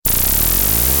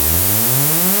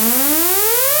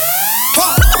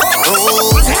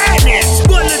What's happening?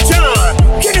 Sport the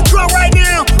John. Get it drunk right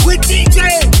now with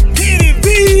DJ Kenny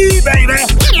B, baby.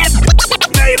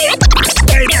 Baby.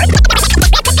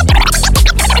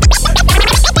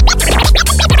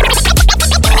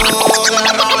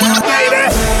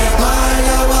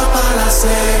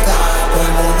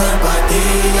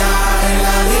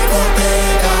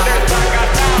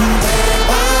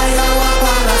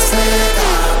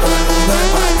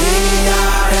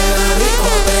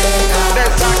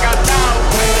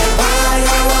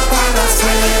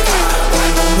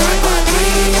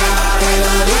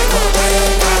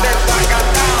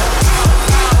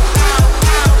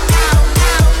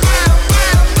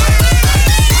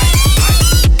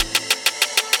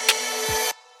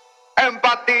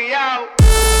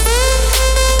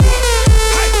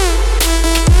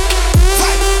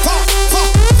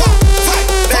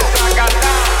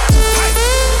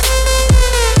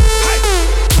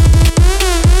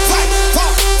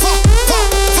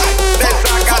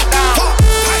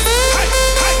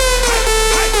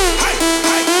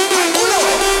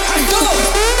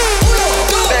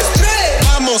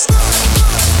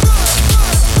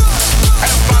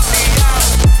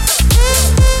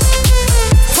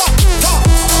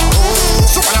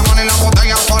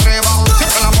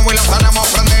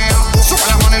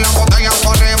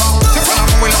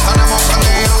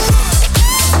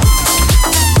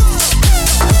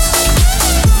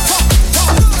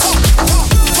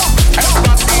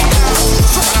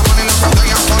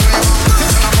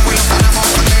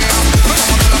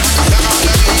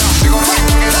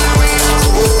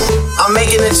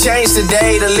 Change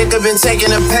today, the liquor been taking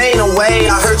the pain away.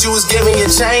 I heard you was giving your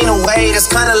chain away. That's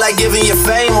kinda like giving your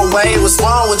fame away. What's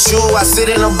wrong with you? I sit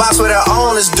in a box where the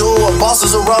owners do. A boss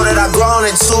is a role that I've grown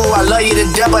into. I love you to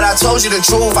death, but I told you the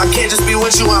truth. I can't just be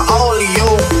with you and only you.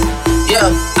 Yeah,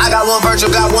 I got one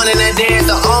Virgil, got one in that day, it's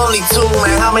the only two,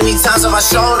 man. How many times have I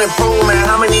shown and proved, man?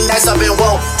 How many nights I've been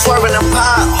woke, swerving them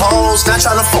potholes, not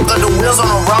trying to fuck up the wheels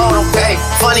on the road, okay?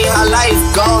 Funny how life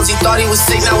goes, he thought he was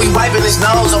sick, now we wiping his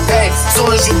nose, okay?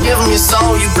 Soon as you give him your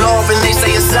soul, you blow up and they say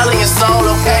you're selling your soul,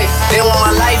 okay? They want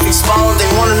my life exposed,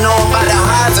 they wanna know about the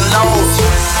highs and lows.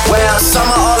 Well,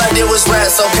 summer all I did was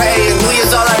rest, okay? And New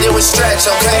Year's all I did was stretch,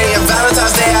 okay? And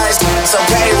Valentine's Day I it's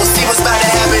okay? We'll see what's about to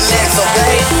happen next,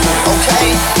 okay?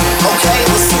 Okay, okay,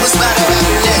 we'll see what's about to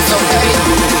happen next, okay?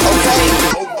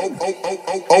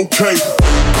 Okay.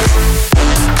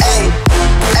 Hey,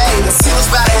 hey, we'll see what's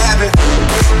about to happen.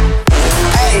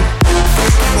 Hey,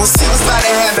 we'll see what's about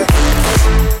to happen.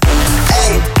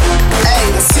 Hey, hey,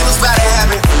 we'll see what's about to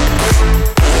happen.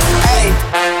 Hey,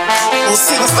 we'll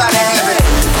see what's about to happen.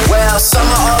 Well,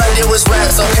 summer all I did was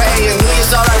rest, okay? And New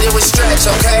Year's all I did was stretch,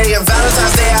 okay? And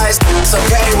Valentine's Day I it's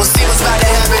okay? We'll see what's about to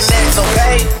happen next,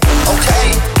 okay? Okay,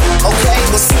 okay,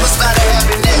 we'll see what's about to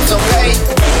happen next, okay?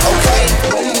 Okay,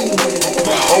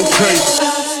 okay.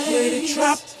 With it,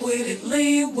 drop with it,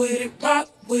 lean with it, rock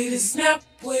with it, snap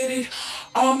with it.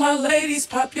 All my ladies,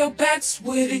 pop your backs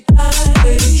with it.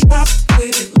 With it, drop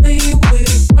with it, lean with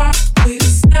it, rock with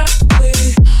it, snap with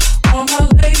it. All my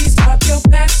ladies, pop your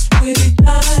backs with it.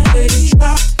 With it,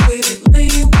 drop with it,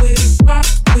 lean with it, rock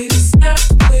with it, snap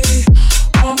with it.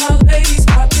 All my ladies,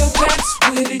 pop your backs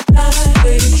with it.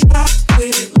 With it, drop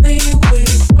with it, lean with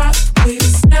it, rock with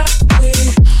it, snap with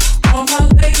it. All my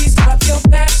ladies, pop your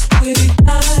backs with it.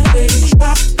 With it,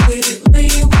 drop with it,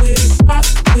 lean with it, rock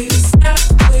with it, snap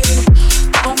with it.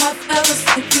 All my fellas,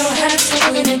 keep your hands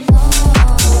with it.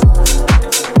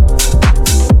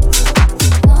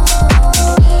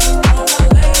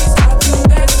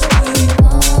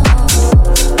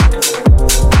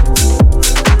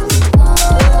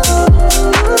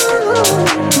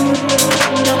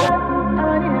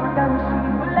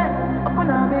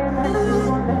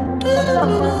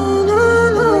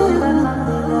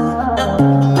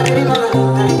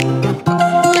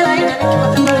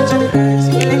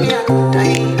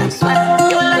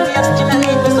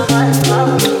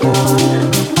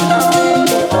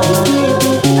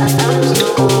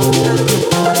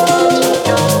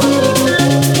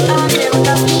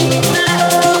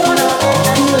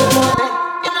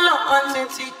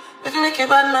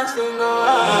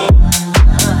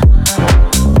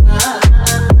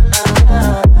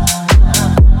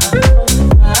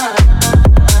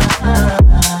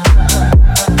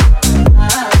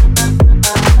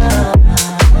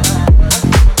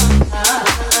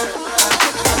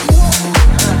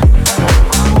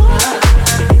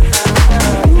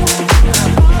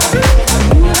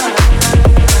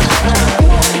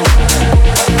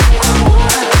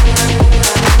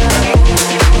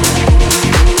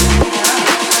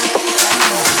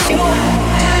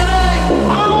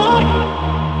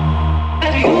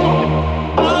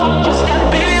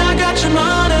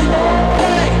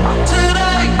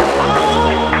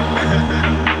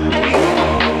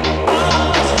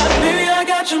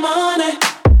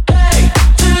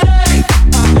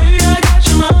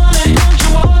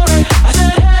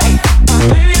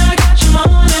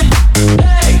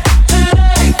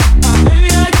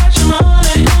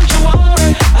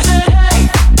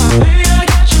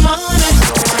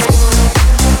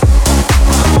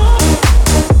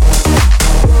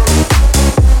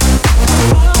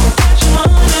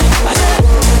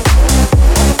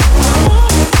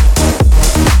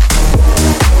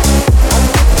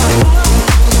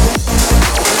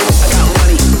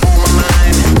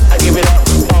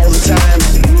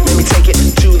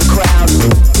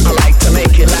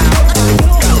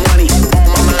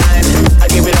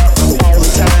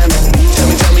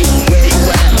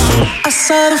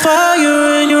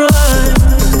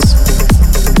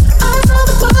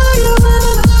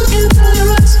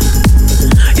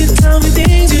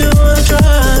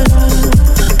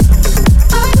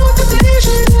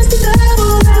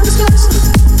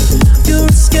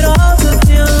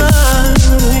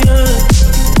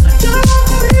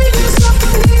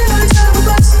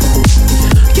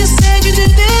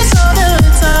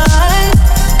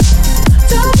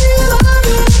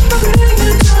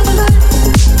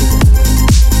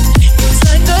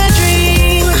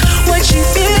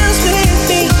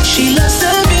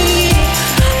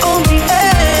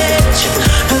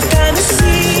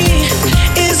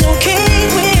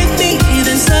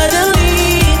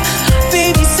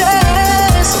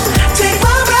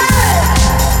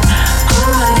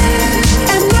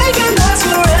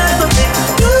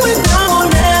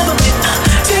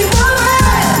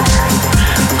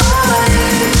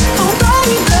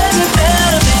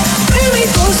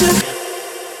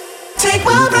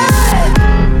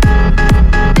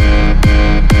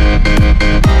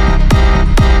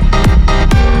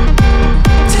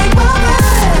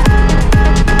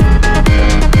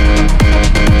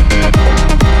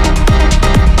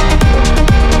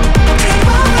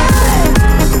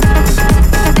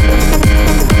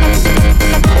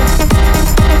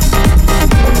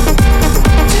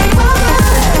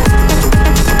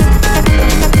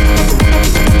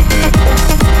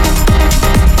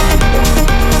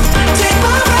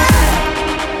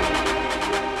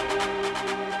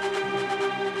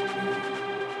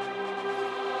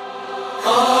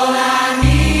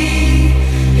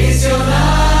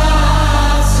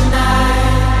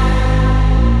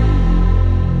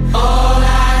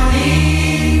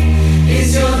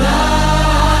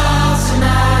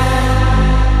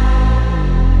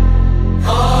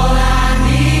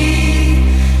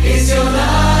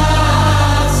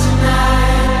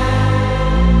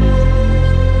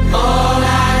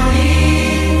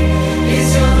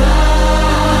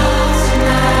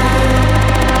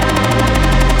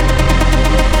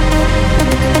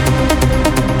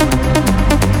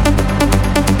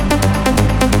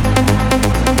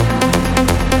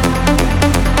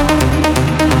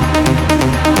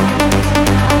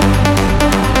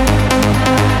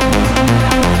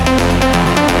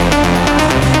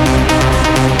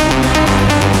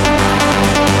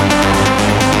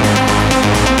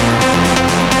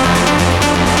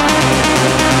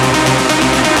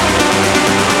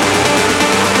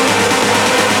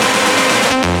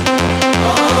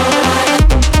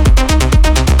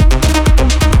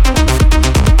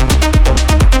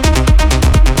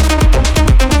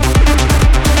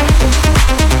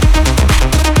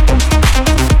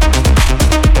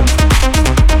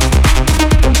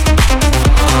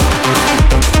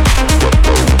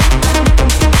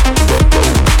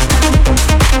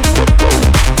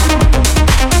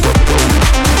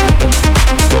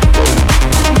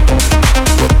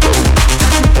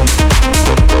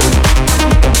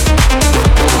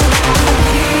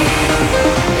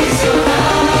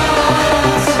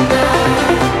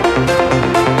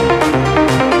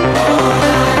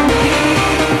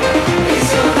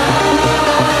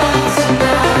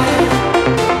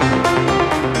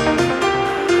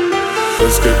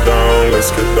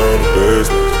 let's get down to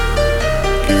business.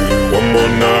 Give you one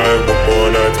more night to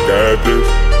get this.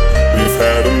 We've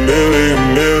had a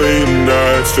million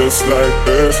nights just like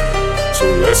this. So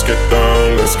let's get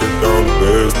down to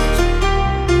business.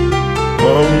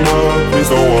 Mama, please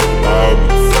don't walk about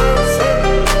me.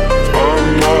 I'm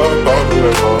not about to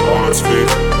let my heart speak.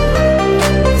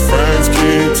 Friends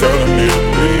keep telling me to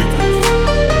leave.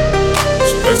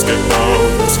 So let's get down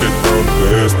to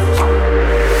business.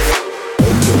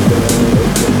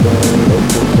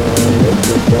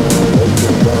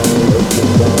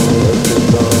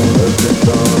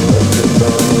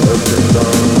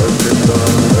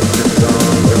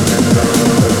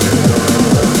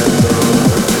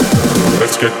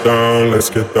 Let's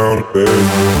get down to business.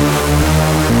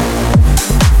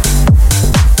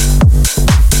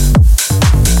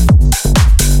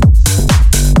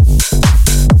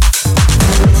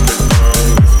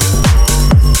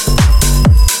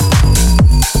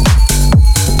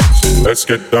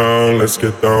 Let's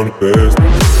get down to business.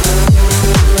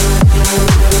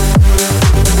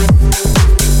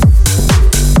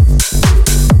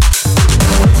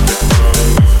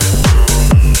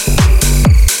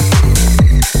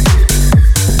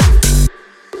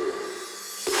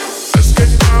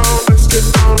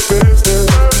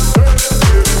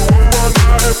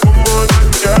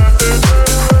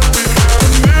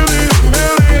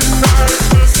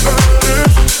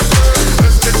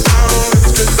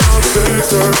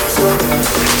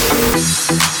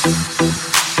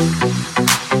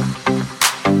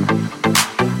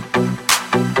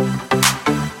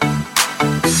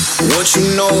 What you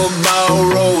know about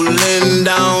rolling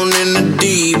down in the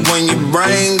deep? When your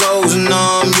brain goes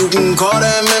numb, you can call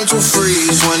that mental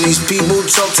freeze. When these people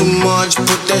talk too much,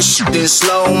 put that shit in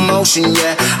slow motion,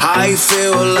 yeah. I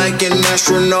feel like an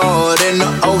astronaut in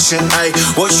the ocean, ayy.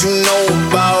 What you know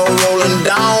about rolling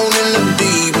down in the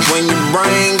deep? When your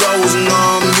brain goes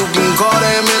numb, you can call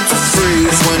that mental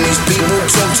freeze. When these people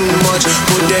talk too much,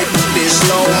 put that shit in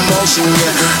slow motion,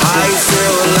 yeah. I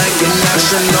feel like an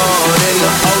astronaut in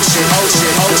the ocean.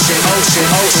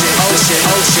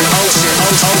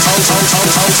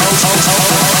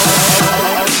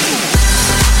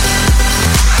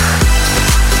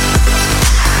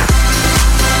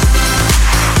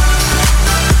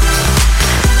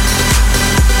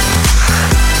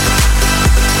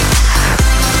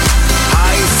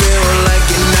 I feel like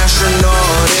an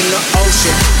astronaut in the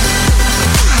ocean.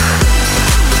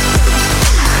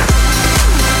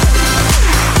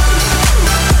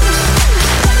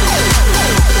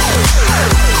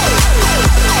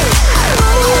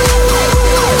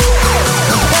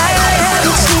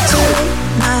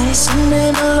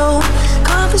 Sitting alone,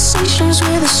 conversations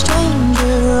with a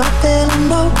stranger I barely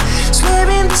know.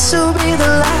 Swearing this will be the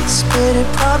last, but it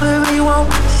probably won't.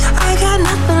 I got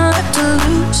nothing left to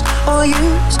lose or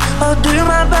use, or do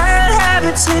my bad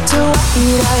habits hit too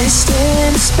wide? I stare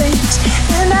into space,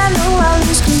 and I know I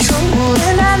lose control,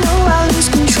 and I know I lose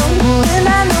control, and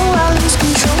I know I lose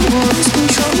control, lose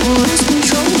control, lose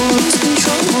control, lose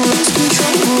control, lose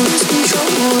control, lose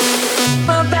control.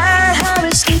 My bad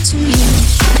habits get to you.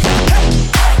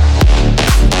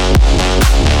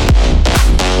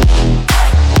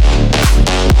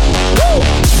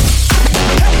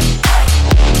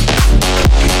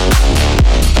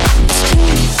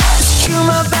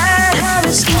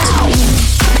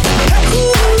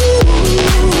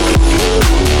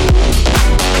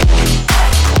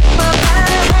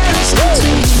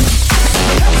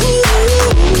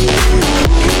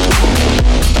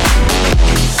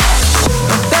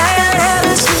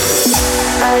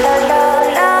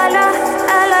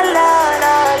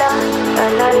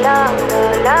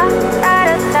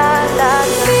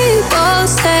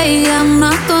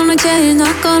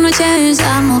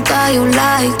 I know that you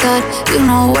like that. You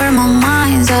know where my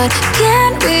mind's at.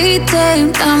 Can't be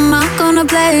tamed. I'm not gonna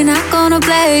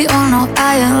play. Oh no,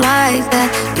 I ain't like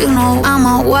that. You know I'm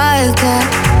a wildcat.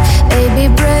 Baby,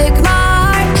 break my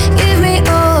heart. Give me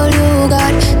all you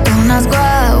got. Don't ask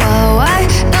why.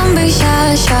 Don't be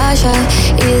shy.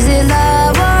 Is it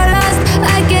love or lust?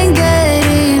 I can't get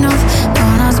enough.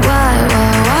 Don't ask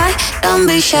why. Don't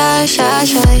be shy.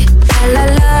 La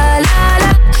la la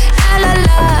la. La la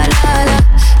la la,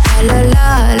 la la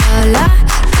la la,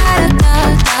 da da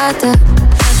da da,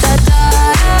 da da da,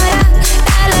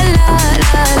 la la la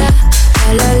la,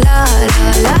 la la la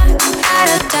la, da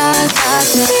da da da.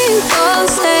 People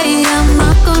say I'm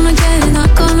not gonna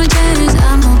change.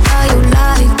 I know how you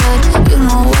like that. You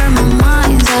know where my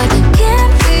mind's at.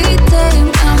 Can't be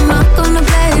tamed. I'm not gonna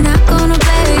play.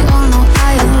 Oh no,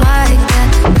 I ain't like that.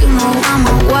 You know I'm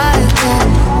a wildcat.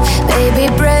 Baby,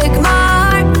 break my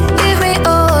heart. Give me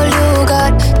all you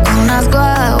got. Don't ask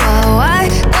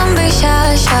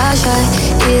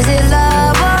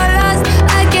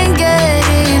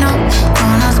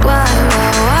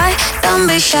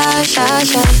shy, shy,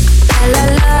 shy. La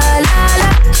la la la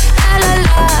la la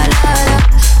la la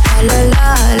la la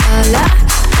la la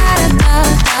da da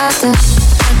da da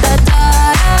da da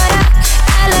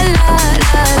la la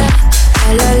la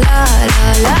la la la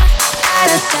la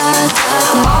da da da.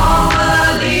 All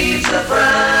the leaves are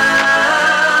brown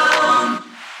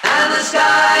and the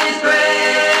sky is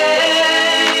gray.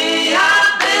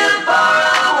 I've been for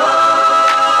a walk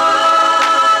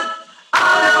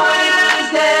on a winter's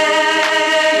day.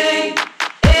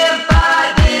 If I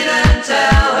didn't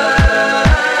tell her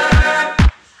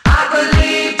I could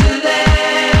leave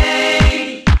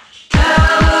today,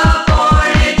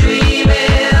 California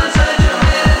dreaming such a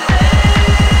winter's day.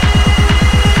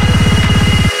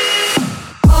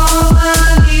 All the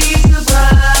leaves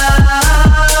are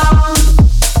brown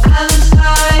and the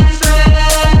sky is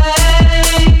gray.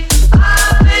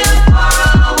 I've been for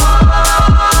a walk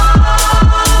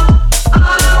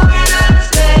on a winter's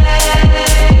day.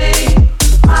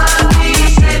 I'd be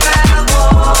safe and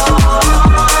warm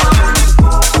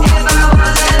if I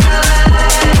was in LA.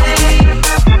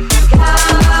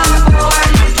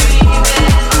 California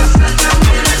dreaming of such a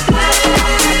winter's day.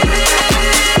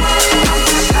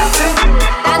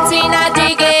 Latina di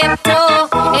ghetto,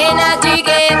 ena di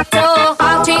ghetto,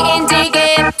 oggi in di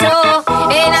ghetto,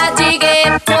 ena di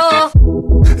ghetto.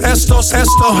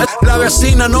 Esto, la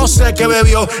vecina no sé qué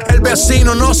bebió, el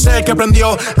vecino no sé qué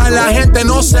prendió, a la gente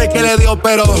no sé qué le dio,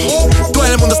 pero todo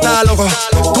el mundo está loco,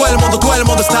 todo el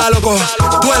mundo está loco,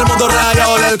 todo el mundo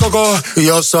rayado del coco, y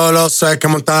yo solo sé que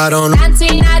montaron.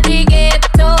 Latina di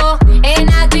ghetto,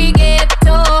 ena di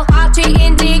ghetto, oggi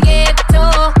in di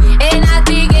ghetto, ena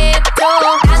di ghetto.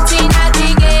 Latina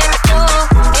di ghetto,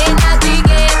 ena di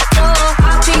ghetto,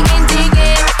 oggi in di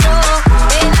ghetto,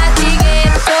 ena di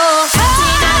ghetto.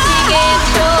 Latina di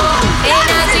ghetto,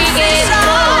 ena di ghetto,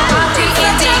 oggi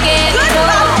in di ghetto,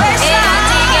 ena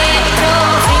di ghetto.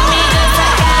 Dimmi questa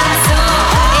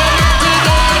canzone,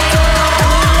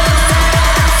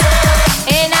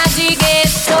 ena di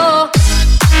ghetto.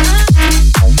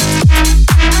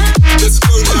 Let's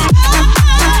go now.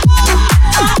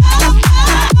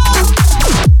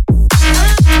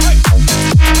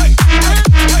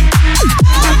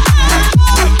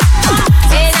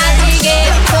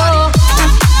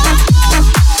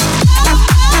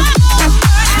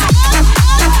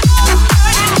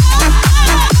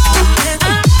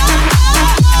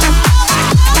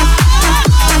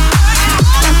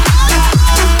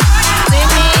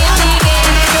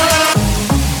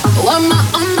 On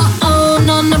my own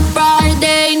on a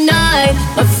Friday night.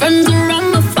 My friends are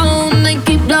on my phone, they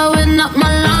keep blowing up my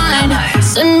line.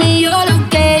 Send me your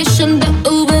location, the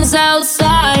Uber's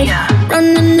outside.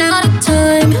 Running out of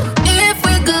time. If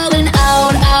we're going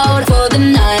out for the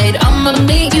night, I'ma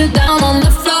meet you down on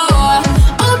the floor.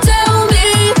 Oh, tell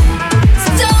me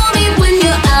when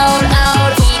you're out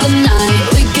for the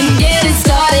night. We can get it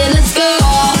started, let's go.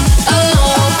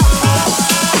 Oh,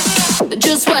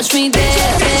 just watch me dance.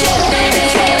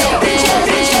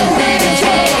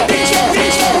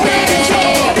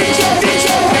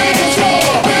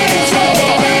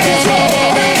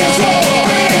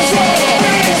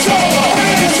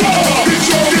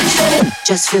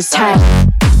 Just feels tight.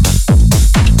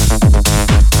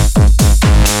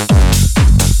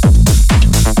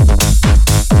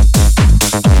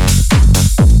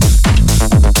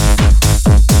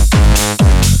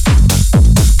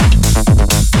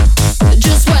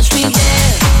 Just watch me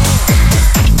dance.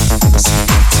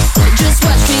 Just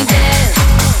watch me dance.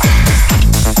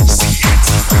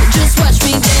 Just watch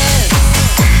me dance.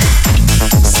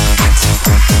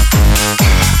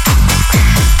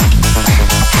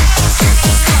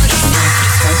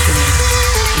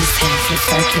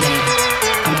 Circulator.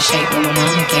 I'ma shake what my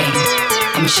mama gave me.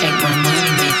 I'ma shake my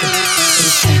money maker.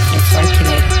 It's time for the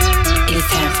circulator. It's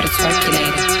time for the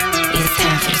circulator. It's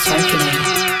time for the circulator.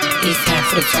 It's time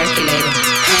for the circulator.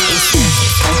 It's time for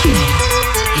the circulator.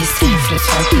 It's time for the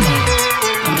circulator.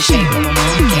 I'ma shake what my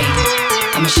mama gave me.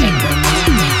 I'ma shake my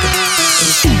money maker.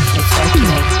 It's time for the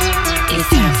circulator. It's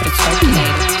time for the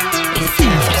circulator. It's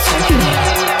time for the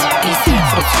circulator. It's time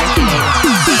for the circulator.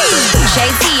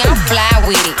 JT, I'm fly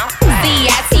with it.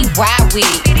 C-I-T-Y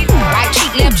with it. Right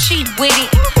cheek, left cheek with it.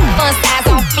 Fun size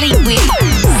on fleet with it.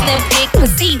 Slim, thick,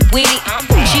 petite with it.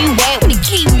 G-Wag with the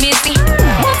key missing.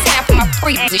 One time for my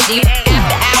freak this shit.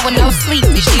 After hour, no sleep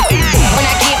this shit. When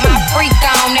I get my freak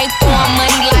on, they throwing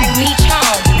money like me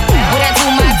home. When I do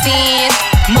my dance,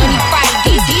 money fight,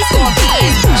 these gon' be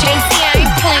in. JT, I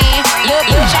ain't playing. Look,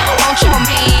 y'all want your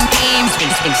man.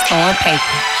 Been throwing paper.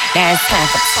 Now it's time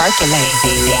for circulating,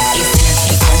 baby. It's time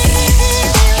for circulating.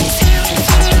 It's time for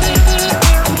circulating.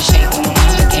 I'ma shake my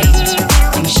mama gave me.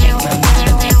 I'ma shake my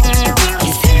mama gave me.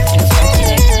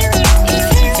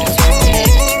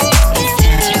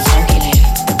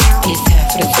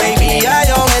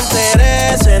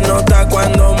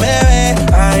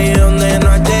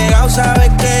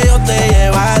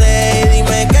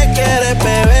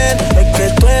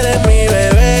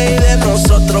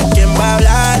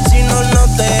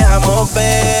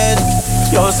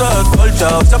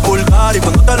 noche a veces vulgar y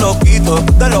cuando te lo quito,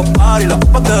 te lo pari. Las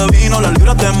copas de vino, las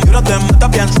libras de estás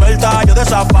bien suelta, yo de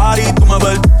safari. Tú me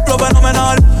ves lo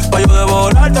fenomenal, pa' yo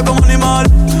devorarte como animal.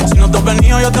 Si no te has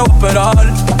venido yo te voy a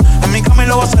esperar, en mi cama y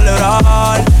lo voy a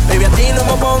celebrar. Baby, a ti no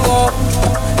me pongo,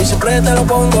 y siempre te lo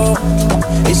pongo.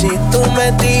 Y si tú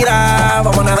me tiras,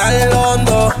 vamos a nadar el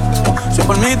hondo. Si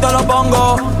por mí te lo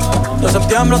pongo, de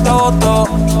septiembre hasta agosto.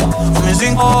 A mis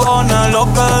 5 cojones lo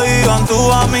que digan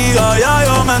tus amigas, ya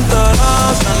yo me enteré.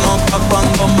 Se nota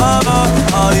cuando me ves,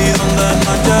 ahí donde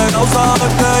no llega,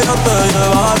 sabes que yo te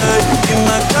llevaré.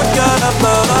 Dime qué quieres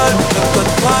beber, es que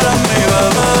tú eres mi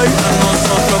bebé. Y de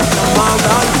nosotros que más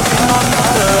grande, si no nos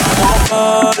dejamos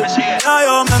ver. Ya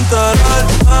yo me enteré,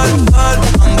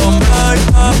 cuando me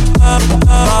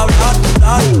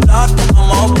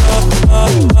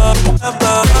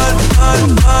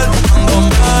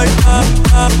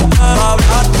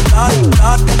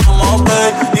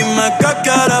dime qué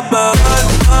quieres beber,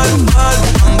 cuando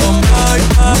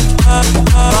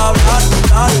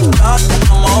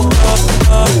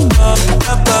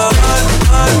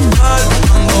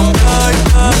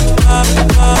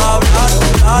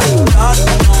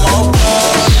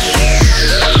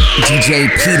DJ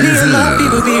PDZ. My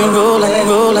people be rolling,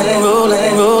 rolling,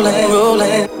 rolling, rolling,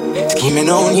 rolling. Scheming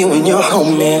on you and your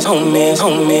homies, homies,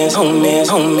 homies, homies,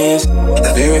 homies.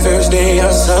 The very first day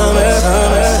of summer,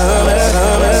 summer, summer,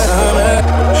 summer, summer.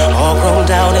 All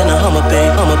rolled out in a Hummer Bay,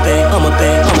 Hummer Bay, Hummer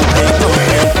Bay, Hummer Bay, Hummer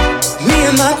Bay. Me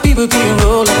and my people be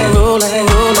rolling, rolling,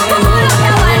 rolling, rolling.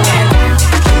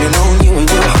 Scheming on you and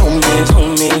your homies,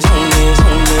 homies, homies,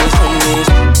 homies, homies.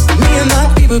 Me and my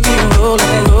people be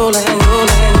rolling, rolling,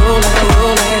 rolling, rolling,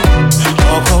 rolling.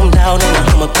 All rolled out in a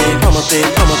Hummer Bay, Hummer Bay,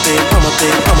 Hummer Bay, Hummer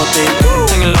Bay, Hummer Bay.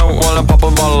 Singing low while I pop a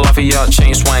bottle off of your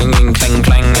chain swinging, clang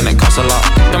clang, and it costs a lot.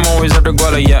 I'm always at the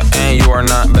guala, yeah, and you are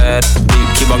not bad. Deep,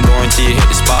 keep on going till you hit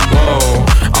the spot. Whoa,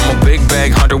 I'm a big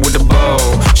bag hunter with the bow.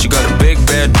 She got a big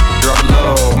bed, drop it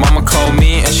low. Mama called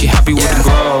me and she happy with the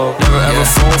grow. Never ever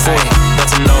fall for it,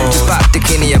 that's a no. Just pop the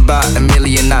Kenny about a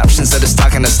million options. So just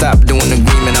talking to stop doing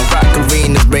agreement. I'm rock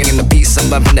arenas, bringing the beats. I'm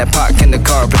bumping that park in the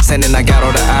car, pretending I got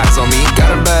all the eyes on me.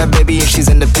 Got a bad baby and she's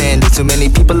independent. Too many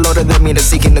people older than me, they're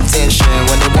seeking attention.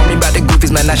 When they want me about the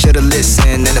goofies, man, I should've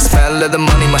listened. And the smell of the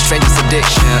money, my strangest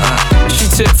addiction. She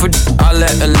tip for I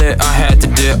let her lit, I had to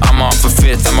dip. I'm off for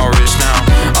fifth, I'm all rich now.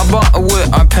 I bought a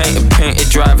whip, I paint a paint, it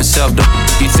drive itself.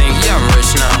 You think, yeah, I'm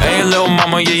rich now. Hey, little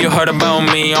mama, yeah, you heard about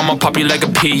me. I'ma pop you like a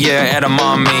pea, yeah, at a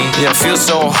mommy. Yeah, feel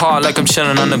so hot like I'm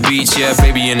chilling on the beach. Yeah,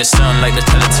 baby in the sun like the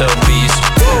Teletubbies.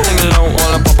 Hanging low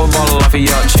while I pop a bottle off of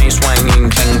your chain swinging,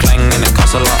 clang clang, and it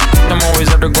costs a lot. I'm always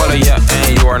at the guala, yeah,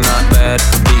 and you are not bad.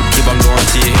 Deep, keep on going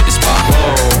till you hit the spot.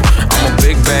 Whoa, I'm a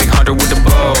big bag hunter with the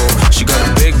bow. She got a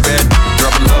big bed,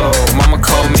 drop it low. Mama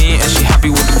called me and she happy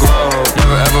with the grow.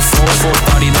 Never ever fall for a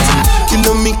thought he doesn't.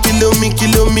 Kilometers.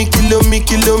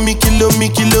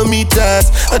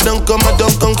 I don't come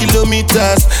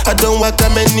kilometers. I don't walk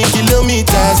that many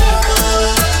kilometers.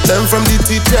 Learn from the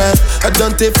teacher. I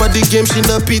don't take for the game, she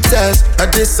no pitas. I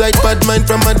decide bad mind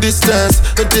from a distance.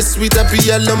 But this sweet happy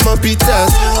yellow my pitas.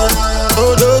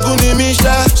 Oh, Doguni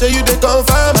Misha, show you the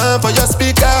confirm for your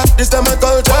speaker. This time I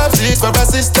call chopsticks for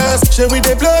assistance. Show we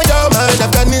they blow your mind,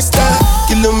 Afghanistan.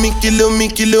 Kilometers.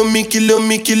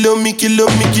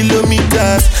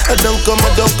 I don't come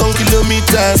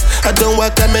kilometers. I don't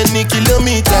walk that many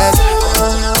kilometers.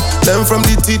 Learn from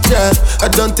the teacher. I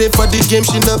don't take for the game,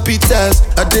 she no pitas.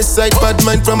 I decide bad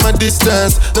mind from a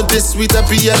distance. Not this sweet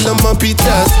happy yellow my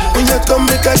pitas. When you come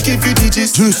make I give you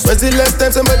digits. When's the last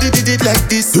time somebody did it like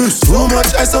this? Too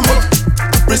much ice on my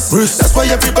wrist. That's why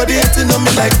everybody hating on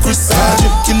me like Chris.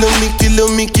 Kilometers.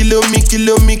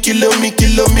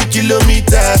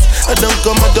 I don't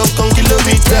come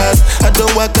kilometers. I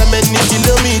don't walk that many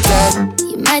kilometers.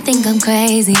 You might think I'm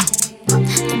crazy,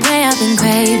 the way I've been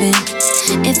craving.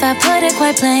 If I put it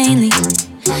quite plainly,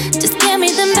 just give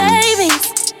me them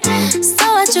babies.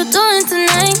 So what you doing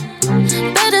tonight?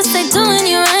 Better stay doing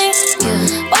you right.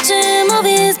 Watching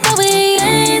movies, but we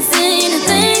ain't seen a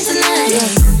thing tonight.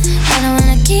 I don't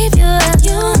wanna keep you up,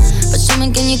 but show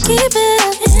me can you keep it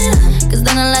up? Cause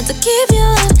then I like to keep you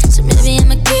up, so maybe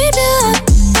I'ma keep you up.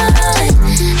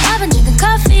 I've been drinking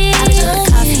coffee,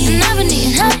 and I've been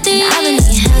eating healthy.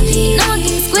 No one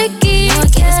gets squeaky,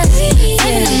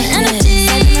 saving up my energy.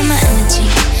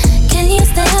 Can you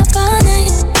stay up all night?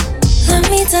 Love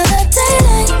me till the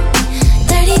daylight,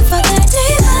 30 for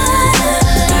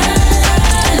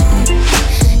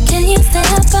 35. Can you stay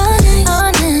up all night?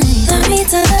 Love me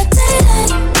till the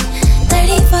daylight,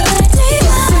 30 for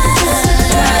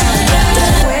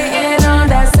 35. Waiting on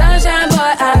that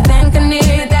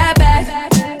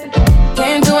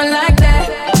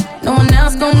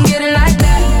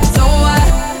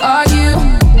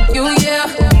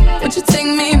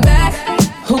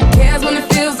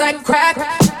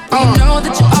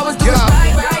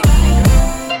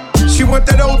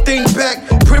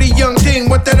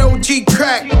she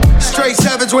crack. Straight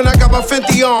savage when I got my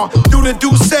Fenty on. Do the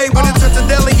say when it turns to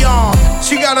deli on.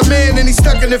 She got a man and he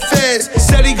stuck in the feds.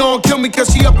 Said he gon' kill me cause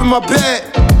she up in my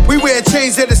bed. We wear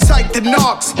chains that are psyched and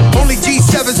knocks. Only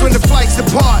G7s when the flights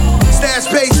depart. Stash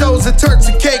pesos and Turks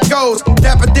and Caicos.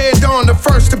 Dapper dead on the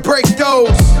first to break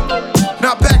those.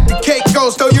 Now back to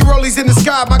Caicos. Throw your rollies in the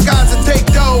sky, my guys will take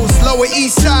those. Lower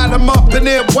East Side, I'm up in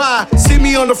NY. See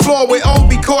me on the floor with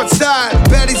Obi courtside.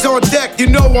 Baddies on deck, you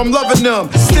know I'm loving them.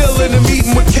 Still in the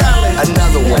meeting with Khaled.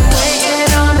 Another one.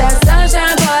 Waiting on that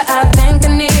sunshine, boy, I think I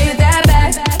need that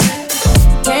back.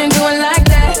 Can't do it like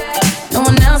that. No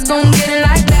one else gon' get it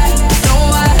like that. So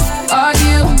why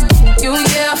argue? You,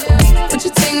 yeah. Would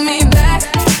you take me back?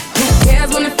 Who cares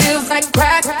when it feels like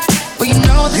crack? Well, you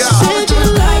know the shit you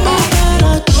like me.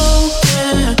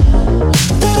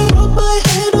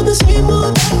 Same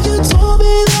one that you told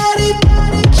me that it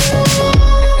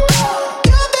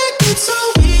you make it so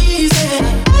easy.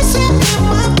 I said in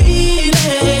my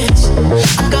feelings.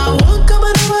 I got one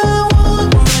coming over,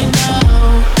 one right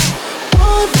now.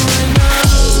 One right now.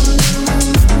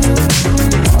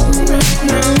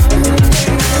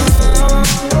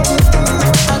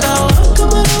 I got one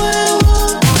coming over,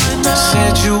 one right now.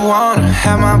 Said you wanna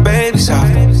have my babies out.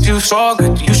 You so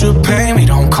good, you should pay me.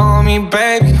 Don't call me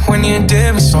baby when you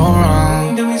did me so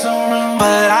wrong.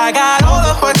 But I got all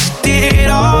of what you did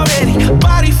already.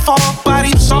 Body for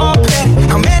body, so petty.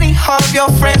 How many of your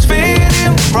friends fit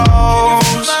in the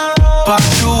roles? But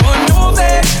you would know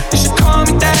that you should call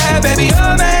me that, baby,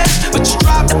 a man. But you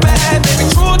dropped the bad, baby,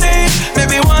 true thing.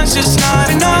 Maybe one's just not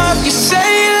enough. You say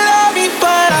you love me,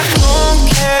 but I don't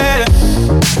care.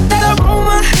 That I roll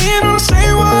my hand on the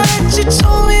same one that you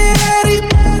told me that it.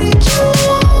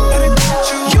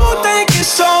 You think it's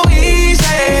so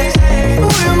easy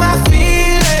with my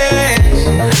feelings.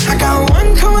 I got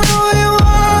one coming over,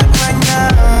 one right now.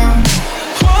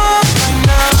 One right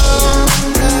now.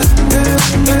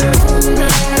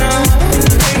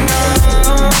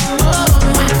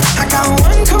 I got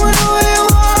one coming over,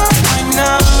 one right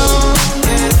now.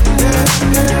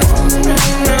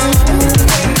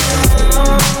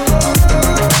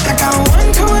 I got one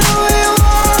coming over,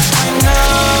 one right now.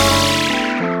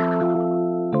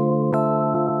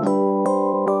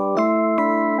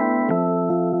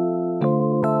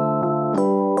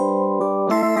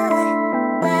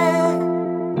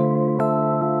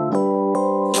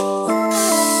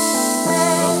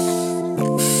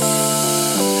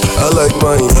 I like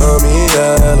Miami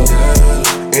yellow,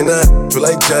 and I feel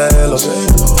like Jello.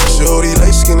 Shorty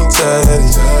like skinny tatty,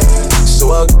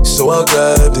 so I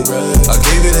grabbed it. I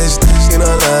gave it this and I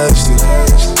lashed it.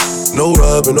 No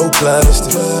rubber, no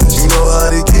plastic. You know how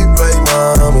to get right,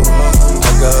 mama.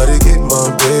 I gotta get my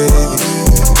baby.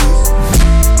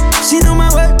 She know my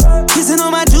work, kissing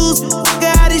on my juice.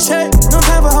 Got out his shirt, no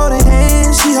time for holding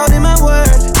hands. She holding my word.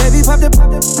 Baby pop the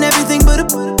and everything but a.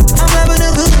 I'm loving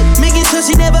her good, making sure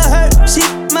she never hurt. She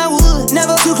my wood,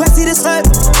 never too classy to slut.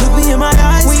 Look me in my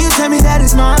eyes when you tell me that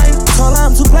it's mine. Told her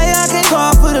I'm too play, I can't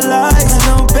call for the lies. I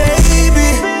know,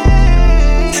 baby,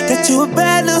 that you a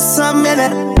bad little something, and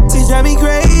that she drive me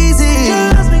crazy.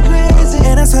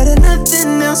 And I swear that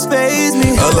nothing else fazes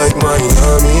me. I like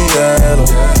Miami yellow,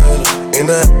 and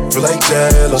I feel like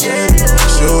Jello.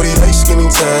 Shorty like skinny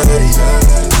tatty,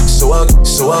 so I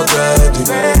grabbed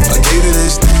it. I gave it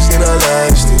this and I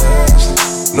lashed it.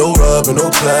 No rubber,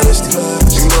 no plastic.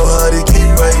 You know how to get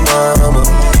right, mama.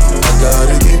 I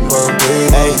gotta get my baby.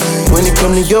 Hey, when it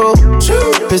come to you,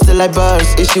 pistol like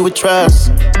bars, issue with trust.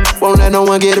 Won't let no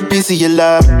one get a piece of your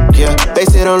love. Yeah,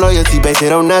 base it on loyalty, base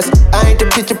it on us. I ain't the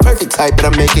picture perfect type, but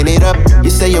I'm making it up. You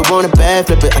say you want a bad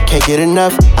flip it, I can't get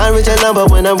enough. I'm rich alone, but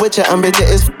when I'm with you, I'm bitter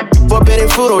as forbidden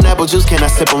fruit on apple juice. Can I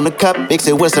sip on the cup? Mix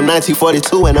it with some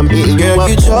 1942 and I'm hitting you up. Girl,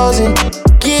 you chosen.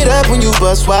 Get up when you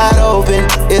bust wide open.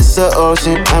 It's the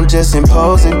ocean, I'm just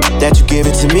imposing that you give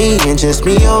it to me and just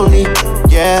me only.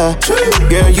 Yeah,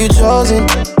 girl, you chosen.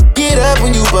 Get up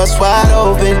when you bust wide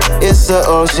open. It's the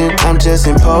ocean, I'm just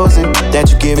imposing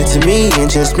that you give it to me and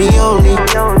just me only.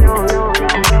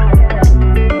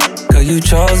 Girl, you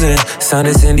chosen. Sound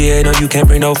is NDA, no, you can't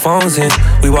bring no phones in.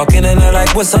 We walk in and they're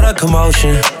like, what's all the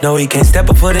commotion? No, he can't step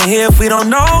a foot in here if we don't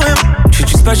know him.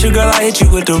 Treat you special, girl, I hit you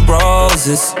with the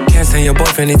roses. Can't stand your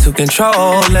boyfriend, he too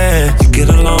controlling. You get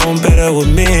along better with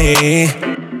me.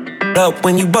 Up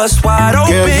when you bust wide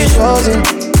open. Girl, you chosen.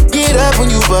 Get up when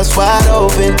you bust wide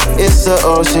open. It's the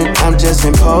ocean, I'm just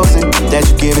imposing that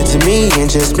you give it to me and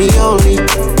just me only.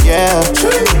 Yeah,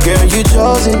 girl, you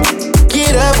chosen.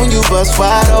 Get up when you bust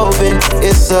wide open.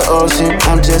 It's the ocean,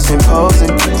 I'm just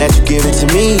imposing that you give it to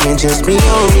me and just me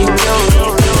only.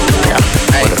 Yeah,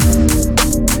 hey.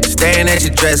 Staring at your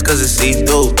dress cause it's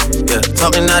see-through. Yeah,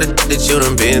 talking all the that you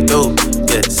done been through.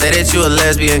 Yeah, say that you a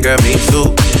lesbian, girl, me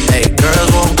too. Hey,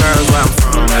 girls want girls where I'm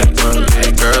from.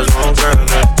 Hey, girls want girls.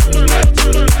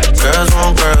 Girls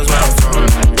want girls where I'm from.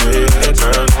 Yeah,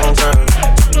 girls want girls.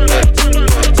 Yeah,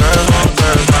 girls want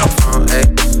girls where I'm from. Hey,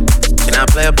 can I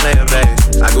play a player, babe?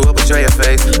 I grew up with Dre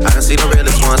face. I done see the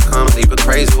realest ones come and leave a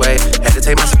crazy way. Had to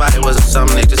take my spot, it wasn't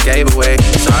something they just gave away.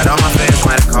 Sorry to all my fans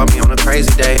might have called me on a crazy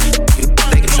day. You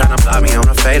think you're tryna block me on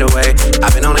a fadeaway.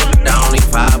 I've been on it, but I only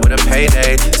vibe with a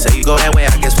payday. Say you go that way,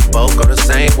 I guess we both go the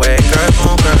same way. Girls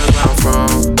on girls where I'm from.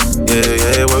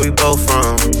 Yeah, where we both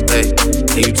from. Hey,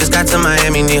 and you just got to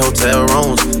Miami, need hotel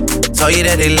rooms. Told you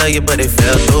that they love you, but they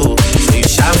fell through. So you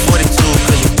shot 42,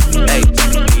 cause you, hey,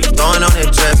 you throwing on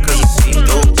that dress cause it's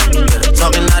see-through. Yeah,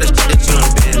 talking all the shit that you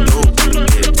done been through.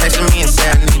 Yeah, texting me and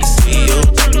say I need to see you.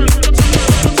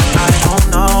 I don't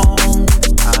know.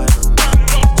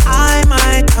 I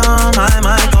might come, I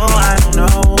might go, I don't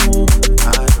know.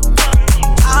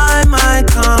 I might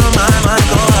come, I might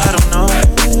go, I don't know.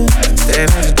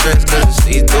 Staring at your dress cause it's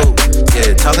see-through.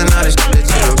 Yeah, talking all the shit that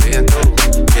you done been through.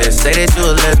 Yeah, say that you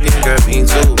a lesbian, girl, me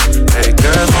too. Hey,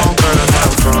 girls want girls where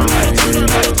I'm from.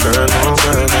 Girls want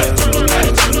girls.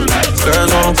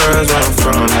 Girls want girls where I'm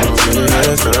from.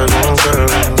 Yeah, girls want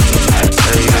girls.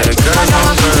 Hey, yeah, girls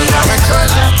want girls where I'm from.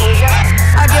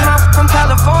 I get my from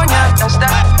California, that's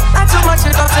that. I too much to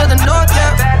go to the north,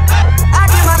 yeah. I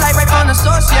get my light right from the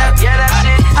source, yeah. Yeah, that's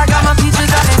it. I got my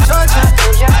peaches out in Georgia,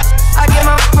 yeah. I get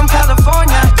my from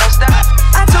California, that's that.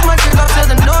 I too much to go to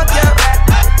the north, yeah.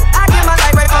 I get my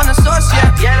light right from the source,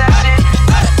 yeah. Yeah, that's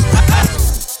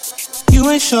it. You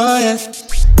ain't sure yet,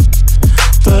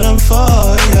 but I'm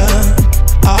for ya.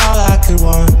 All I could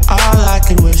want, all I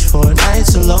could wish for.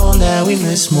 Nights alone that we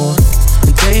miss more.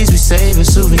 The days we save as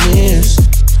souvenirs.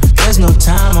 There's no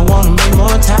time, I wanna make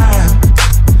more time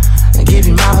and give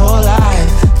you my whole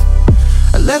life.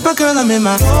 I left my girl, I'm in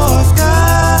my fourth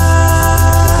car.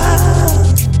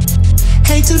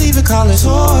 Hate to leave it, call it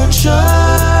torture.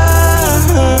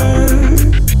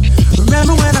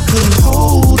 Remember when I couldn't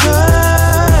hold her?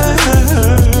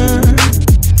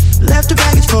 Left the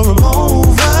baggage for a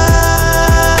mover.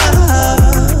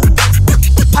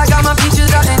 I got my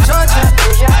peaches out in Georgia,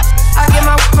 yeah. I get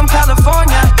my from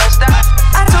California, that's that.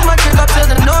 I took my trip up to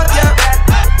the north, yeah.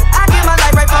 I get my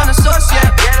light right from the source, yeah.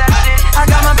 Yeah, that's it. I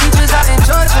got my peaches out in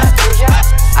Georgia, yeah.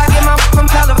 I get my from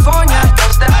California,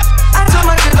 that's that. I took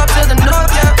my trip up to the north,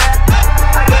 yeah.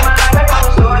 I get my light right from the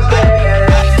source,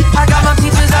 yeah. I got my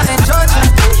peaches out in Georgia,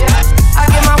 yeah. I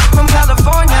get my from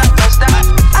California, that's that.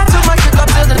 I took my trip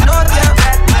up to the north, yeah.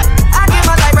 I get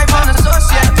my light right from the source,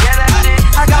 yeah. Yeah, that's it.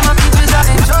 I got my peaches out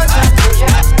in Georgia,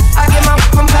 yeah. I get my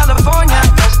from California,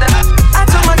 that's that. I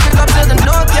took my trip up to the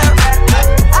north, yeah.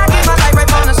 I get my light right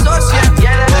from the source, yeah.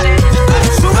 Yeah, that's it.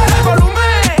 Sube el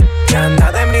volumen. Que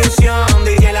anda de misión,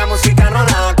 DJ la música no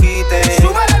la quite.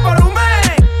 Sube el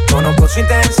volumen. Conozco su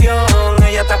intención,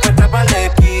 ella está puesta para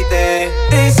el quite.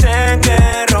 Dicen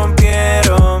que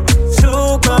rompieron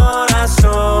su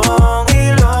corazón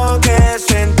y lo que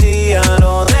sentía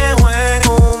lo dejó en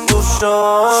un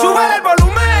buzón. Sube el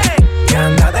volumen. Que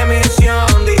anda de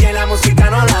misión, DJ la música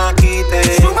no la quite.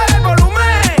 Sube el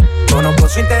volumen. Conozco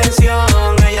su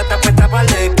intención, ella está puesta para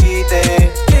el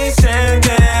quite. Dicen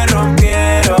que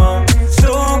rompieron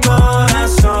su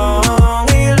corazón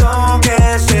y lo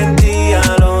que sentía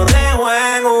lo dejó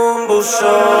en un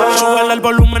buzón. Súbele el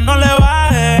volumen, no le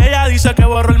baje. Ella dice que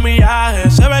borró el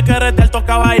millaje. Se ve que eres del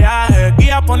tocaballaje.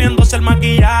 Guía poniéndose el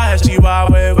maquillaje. Si va a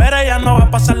beber, ella no va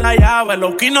a pasar la llave.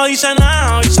 Loki no dice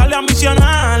nada, hoy sale a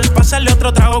misionar. Pásale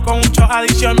otro trago con un shot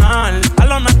adicional. A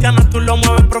los nastianos tú lo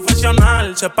mueves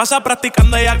profesional. Se pasa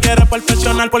practicando, ella quiere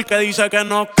perfeccionar. Porque dice que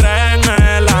no cree en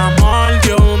el amor.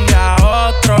 De un día a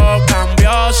otro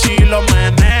cambió. Si lo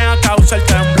menea, causa el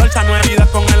temblor. Sano heridas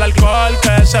con el alcohol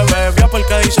que se bebió.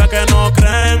 Porque dice que no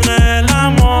cree en el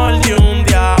amor. De un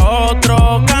día a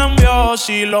otro cambió.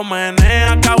 Si lo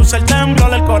menea, causa el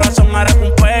temblor. El corazón hará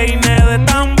un peine de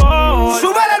tambor.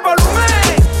 Sube el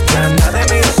volumen. Que anda de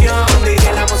misión,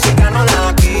 DJ la música no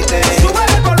la quite. Sube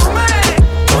el volumen.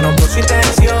 Conozco su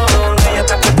intención, ella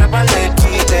está puesta para el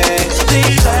quite.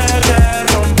 Dice que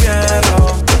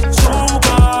rompieron su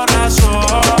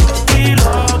corazón y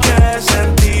lo que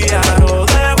sentía lo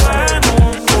dejó en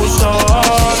un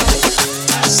buzón.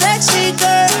 Sexy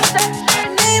girl,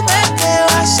 dime qué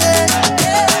va a hacer.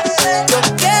 Yo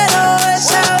quiero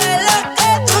saber lo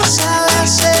que tú sabes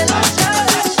hacer.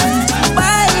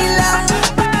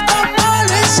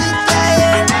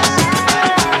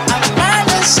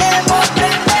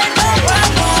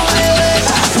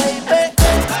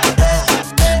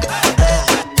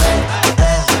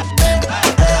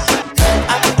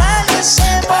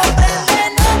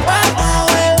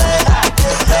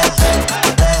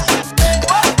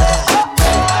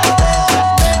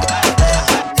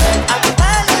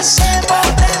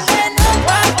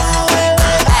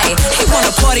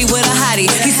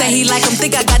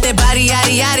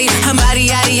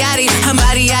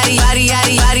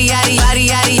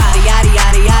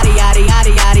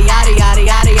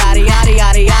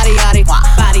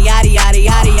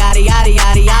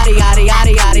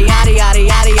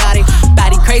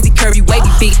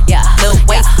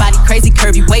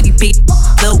 big.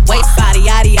 Little waist body,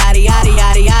 yaddy, yaddy, yaddy,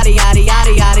 yaddy, yaddy, yaddy,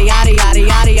 yaddy, yaddy, yaddy, yaddy,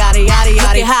 yaddy, yaddy, yaddy.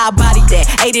 Look at how I bodied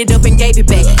that. Ate it up and gave it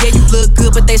back. Yeah, you look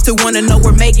good, but they still wanna know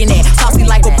we're making that. Saucy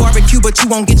like a barbecue, but you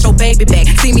won't get your baby back.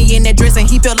 See me in that dress and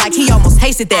he felt like he almost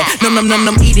tasted that. Num num num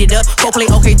num, eat it up. Go play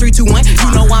okay, 3, 2, 1.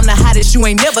 You know I'm the hottest. You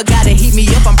ain't never gotta heat me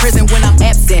up. I'm present when I'm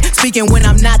absent, speaking when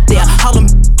I'm not there. Call them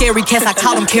scary cats, I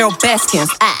call them Carol Baskins.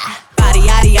 Body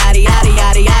yaddy yaddy yaddy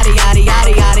yaddy yaddy yaddy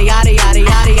yaddy yaddy yaddy yaddy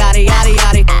yaddy yaddy yaddy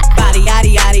yaddy. Body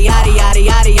yaddy yaddy yaddy yaddy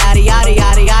yaddy yaddy yaddy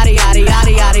yaddy yaddy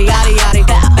yaddy yaddy yaddy yaddy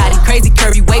yaddy. Body crazy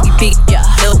curvy wavy big, yeah.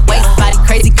 Little waist body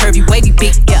crazy curvy wavy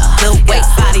big, yeah. Little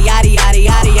waist body yaddy yaddy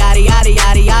yaddy yaddy yaddy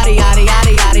yaddy yaddy yaddy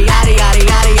yaddy yaddy yaddy yaddy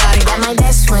yaddy yaddy. Got my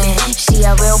best friend, she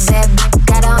a real bad,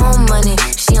 got her own money.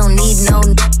 She don't need no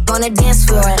on the dance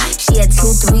floor. She had 2,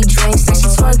 3 drinks and she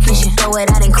twerking. She throw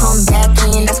it out and come back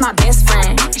in. That's my best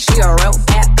friend. She a real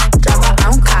bad, drive her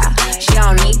own car. She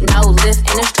don't need no lift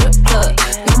in a strip club.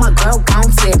 No, my girl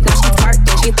gon' tip. Now she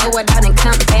twerking, she throw it out and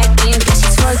come back in. Then she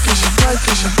twerking, she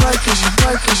twerking, she twerking, she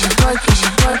twerking, she twerking, she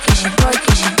twerking, she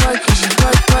twerking, she twerking, she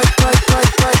twerk, twerk, twerk, twerk,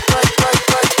 twerk, twerk, twerk, twerk,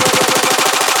 twerk.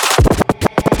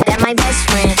 That my best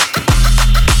friend.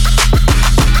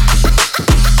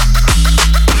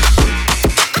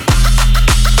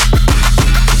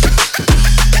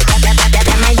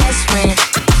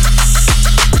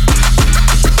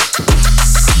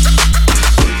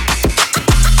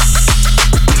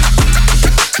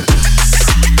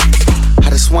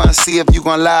 See if you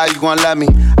gon' lie, you gon' love me.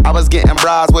 I was getting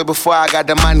bras way before I got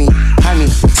the money. Honey,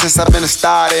 since I've been a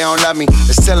star, they don't love me.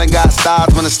 The ceiling got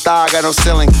stars when the star got no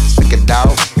ceiling. Stick it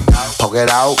out, poke it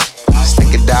out,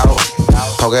 stick it out,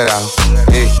 poke it out.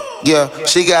 Yeah,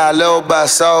 she got a little butt,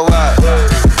 so what?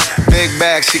 Big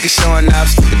bag, she can show enough.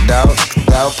 Stick it out,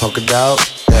 poke it out,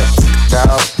 stick it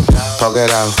out, poke it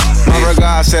out. My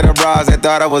regards to the bras that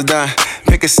thought I was done.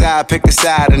 Pick a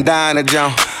side, and die in a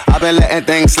jump. I've been letting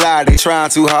things slide, they trying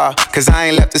too hard. Cause I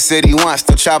ain't left the city once,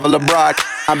 still travel abroad.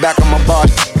 I'm back on my bar.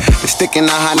 They sticking a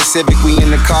Honda Civic, we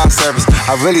in the car service.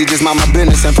 I really just mind my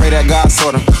business and pray that God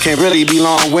sort them. Can't really be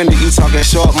long-winded, you talking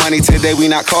short money today, we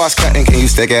not cost cutting. Can you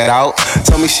stick it out?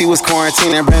 Told me she was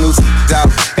quarantining, brand new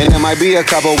out. And it might be a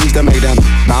couple weeks to make them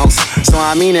bounce. So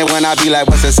I mean it when I be like,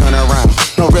 what's the turn around?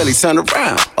 No, really, turn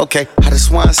around. Okay, I just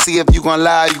wanna see if you gon'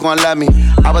 lie, you gon' love me.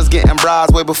 I was getting bras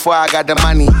way before I got the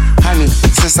money. Honey,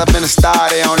 since I've been a star,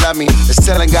 they don't love me. The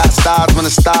ceiling got stars when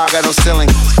the star got no ceiling.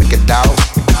 Stick it out,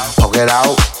 poke it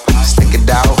out, stick it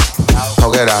out,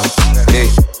 poke it out.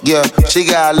 Yeah, she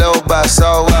got a little butt,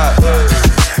 so what?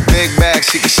 Big bag,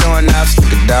 she can show enough.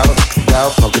 Stick it out,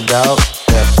 poke it out,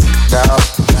 stick it out,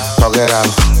 poke it out.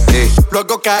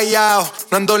 Luego callado,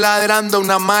 no ando ladrando,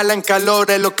 una mala en calor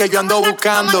es lo que yo ando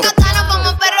buscando.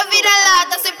 Como perro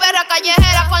viralata, soy perra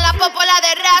callejera con la popola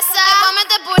de raza. Te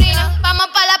comete purina, vamos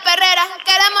pa' la perrera.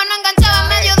 Queremos no enganchar en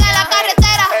medio de la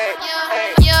carretera.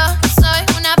 Yo soy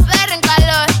una perra en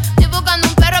calor. Estoy buscando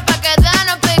un perro pa'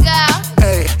 quedarnos pegados.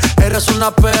 Ey, eres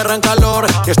una perra en calor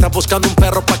y estás buscando un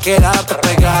perro pa' quedarte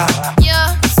pegada. Yo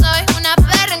soy una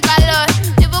perra en calor.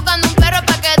 Estoy buscando un perro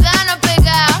pa' quedarnos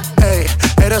pegados. Ey,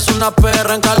 eres una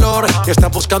perra en calor y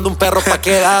estás buscando un perro pa'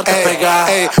 quedarte pegada.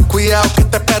 Cuidado que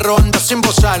este perro anda sin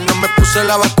bozar. No me puse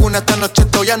la vacuna, esta noche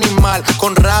estoy animal.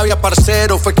 Con rabia,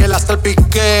 parcero, fue que la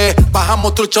salpiqué.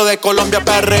 Bajamos trucho de Colombia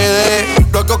PRD.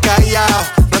 Luego callado,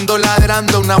 no ando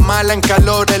ladrando, una mala en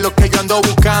calor es lo que yo ando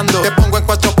buscando. Te pongo en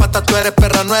 4 patas, tú eres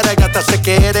perra, no eres gata. Sé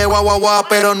que eres guau guau guau,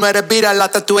 pero no eres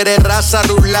viralata. Tú eres raza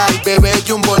rulay, bebé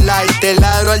jumbo light. Te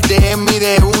ladro al DM y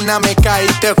de una me cae.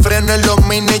 Te freno en los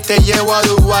mini y te llevo a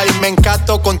Dubai. Me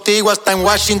encanto contigo hasta en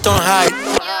Washington High.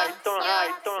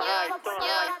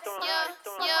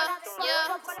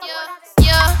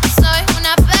 Yo soy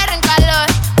una perra en calor.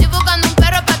 Estoy buscando un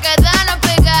perro pa' quedarnos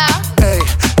pegados. Ey,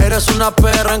 eres una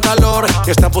perra en calor y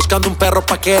estás buscando un perro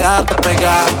pa' quedarte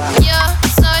pegada. Yo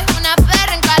soy una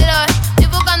perra en calor. Estoy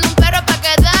buscando un perro pa'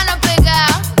 quedarnos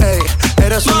pegados. Ey,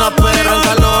 eres una perra en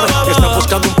calor y estás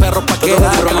buscando un perro pa'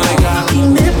 quedarte pegada.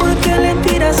 Dime por qué le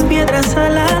tiras piedras a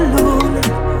la luna.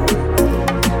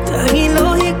 Tan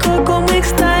ilógico como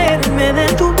extraerme de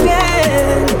tu piel.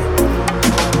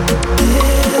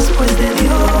 Después de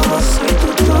Dios, soy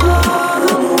tu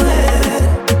todo, mujer.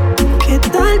 ¿Qué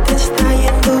tal te está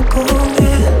yendo con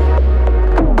él?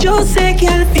 Yo sé que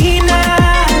al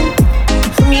final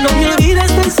a mí no me olvidas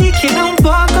tan siquiera un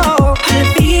poco. Al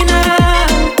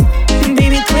final,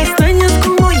 baby, tú extrañas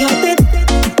como yo te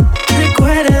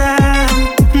recuerdo.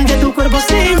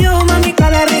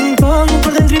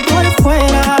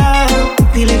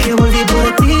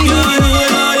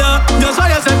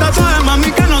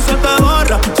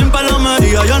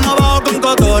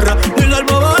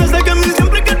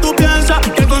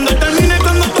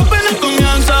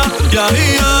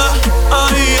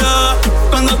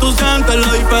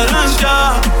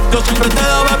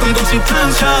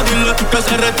 dile que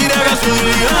se retire de su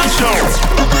diligencia.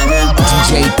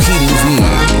 DJ PDV.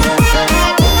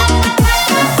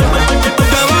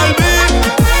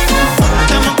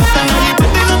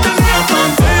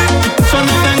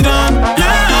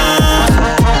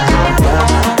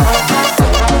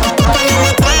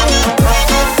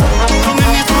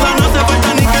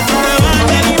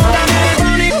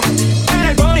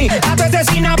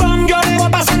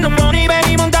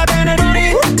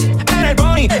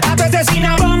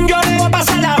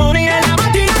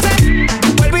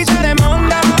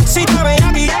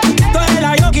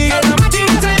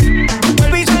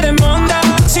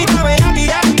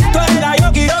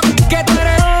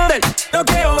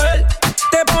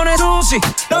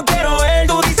 Lo quiero ver,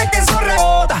 tú dices que eso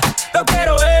rebota. Lo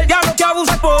quiero ver, diablo que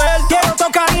abusas por él. Quiero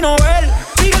tocar y no ver.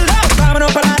 Síguelo,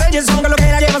 vámonos para la Regenson, que lo que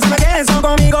ella lleva sabe quiénes son.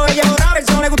 Conmigo ella lleva otra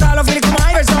versión, le gustan los feelings como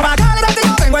Iverson. Acá le date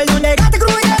yo tengo el don, llegaste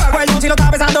crudo y llevo el don. Si lo estás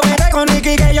pensando, vete con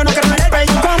Nicky, que yo no quiero ver el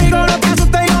pello. Conmigo no te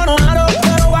asustes, yo no jalo.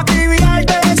 Pero voy a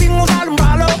activarte sin usar un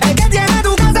palo. El que tiene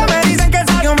tu casa me dicen que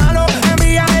salió malo.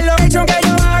 Envía el location que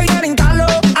yo voy a intentarlo.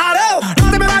 Adeo,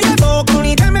 no te me vayas poco,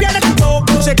 ni te me pierdes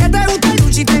tampoco. Sé que te gusta el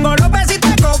luchi, tengo los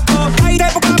besitos. Aire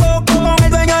poco a poco con el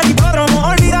dueño del hipódromo.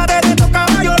 Olvídate de estos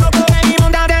caballos locos. Ven y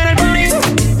montate en el pony.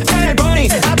 En el pony,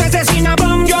 hasta ese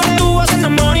cinnamon yo le debo haciendo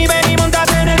money. Ven y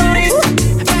montate en el pony.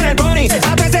 En el pony,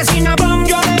 hasta ese cinnamon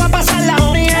yo le voy a pasar la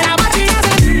honey. En la máquina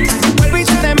se vuelve y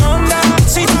se desmonta.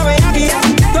 Si tú ves aquí,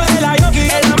 tú eres la yoki.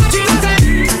 En la máquina se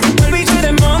vuelve y se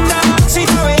desmonta. Si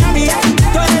tú ves aquí,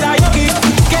 tú eres la yoki.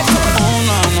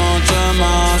 Una noche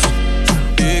más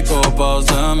y copas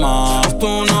de más.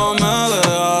 Tú no me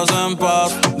dejas en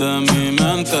paz, de mi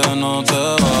mente no te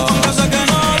vas. Aunque sé que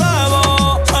no debo,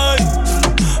 ey,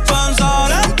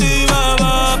 pensar en ti,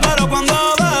 bebé, pero cuando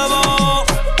bebo,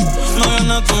 me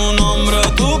viene tu nombre,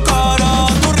 tu cara,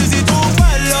 tu risa y tu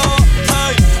pelo.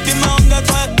 Ey, dime dónde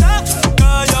tú estás,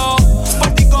 que yo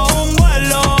partí con un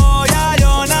vuelo. Ya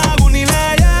yo nago ni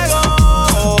le llego.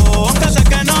 Aunque sé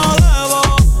que no debo,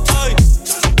 ey,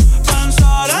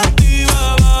 pensar en ti,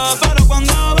 bebé, pero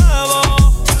cuando bebo,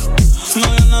 me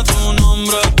viene tu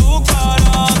nombre, tu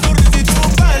cara, tu risa y tu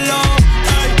pelo.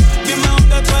 Ey, dime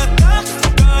dónde tú estás,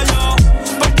 que yo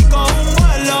partí con un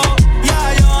vuelo. Ya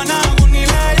yo nago ni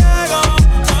le llego.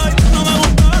 Ey, no me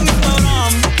gusta en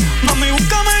Instagram, mami,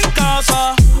 búscame en casa,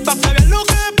 pa' que veas lo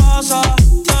que pasa.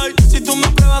 Ey, si tú me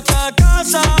pruebas te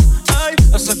casa, ey,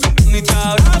 ese que ni te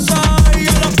abraza. Y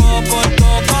yo loco por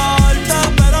tocarte,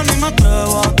 pero ni me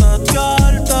atrevo a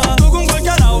testearte. Tú con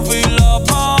cualquier outfit la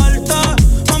parte,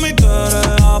 mami, tú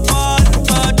eres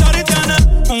aparte. Chari tiene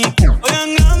un bien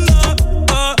grande,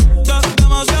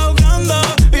 demasiado grande.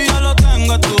 Y yo lo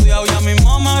tengo estudiado, ya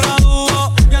mismo me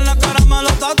gradúo. Y en la cara me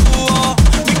lo tatúo.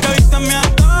 Vi que viste mi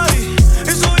story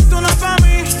y subiste una pa'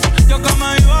 mí. Yo que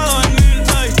me iba a dormir,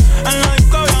 ey, en la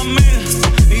disco había 1000.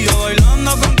 Y yo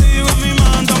bailando contigo en mi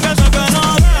mente, aunque sé que no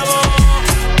debo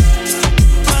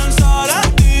pensar en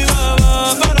ti, bebé,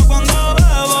 pero cuando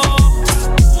bebo,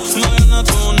 me viene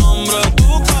tu nombre, tu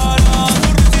cara, tu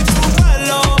risa y tu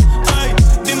pelo. Ey,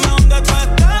 dime dónde tú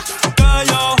estás, que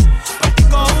yo partí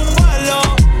con un vuelo.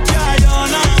 Ya yo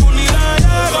nago ni le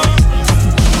llego.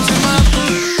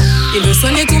 Il veut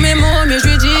soigner tous mes mots, mais je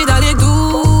lui dis d'aller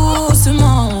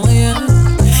doucement. Yeah.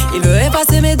 Il veut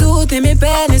effacer mes doutes et mes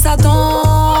peines et ça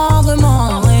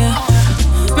tendrement. Yeah.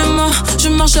 Mais moi, je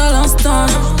marche à l'instant.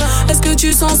 Est-ce que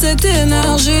tu sens cette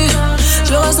énergie?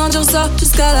 Je veux ressentir ça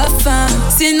jusqu'à la fin.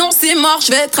 Sinon c'est mort,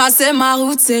 je vais tracer ma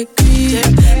route. C'est cuit,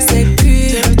 c'est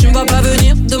cuit. Tu me vois pas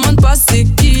venir, demande pas c'est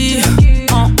qui.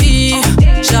 En I,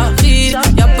 j'arrive,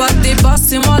 y'a pas de débat,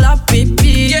 c'est moi la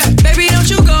pépite. Yeah. Baby, don't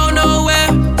you go nowhere,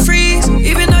 freeze.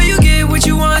 Even though you get what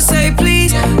you want, say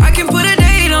please. I can put a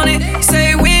date on it,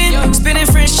 say when. Spinning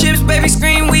French chips, baby,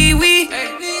 scream wee wee.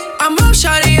 I'm up,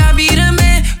 shawty, I be the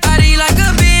man. Body like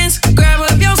a Benz, grab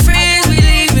up your friends, we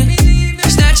leaving.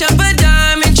 Snatch up a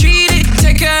dime and treat it.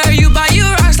 Take care of you, buy you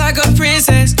rocks like a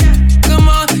princess. Come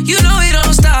on, you know it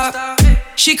don't stop.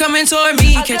 She coming toward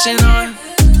me, catching on.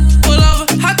 Pull over,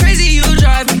 how crazy you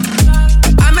drive me.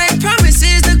 I make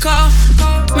promises to call.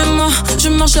 Mais moi, je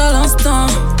marche à l'instant.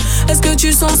 Est-ce que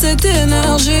tu sens cette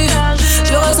énergie?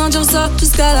 Je veux ressentir ça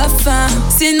jusqu'à la fin.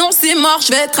 Sinon c'est mort,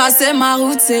 je vais tracer ma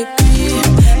route. C'est cuit,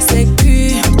 c'est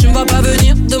cuit. Tu me vois pas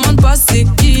venir, demande pas c'est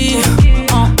qui.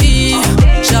 En I,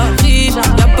 j'arrive,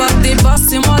 y'a pas de débat,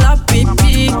 c'est moi la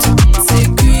pépite.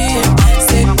 C'est cuit,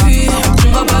 c'est cuit. Tu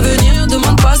me vois pas venir,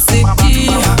 demande pas c'est qui.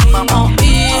 En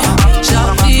I,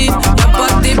 j'arrive, y'a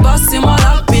pas de débat, c'est moi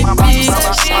la pépite.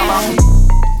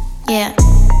 Yeah,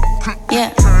 yeah.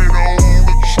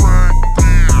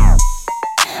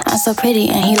 I'm so pretty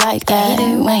and he like that.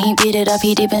 When he he beat it up,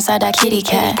 he deep inside that kitty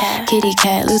cat. Kitty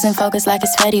cat, losing focus like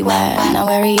it's Fetty Wap. Now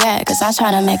where he at? Cause I'm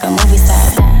tryna make a movie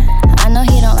set. I know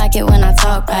he don't like it when I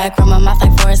talk back. From my mouth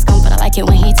like Forrest Gump, but I like it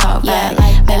when he talk back.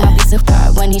 Made my beat super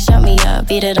hard when he shut me up.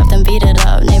 Beat it up, then beat it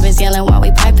up. Neighbors yelling while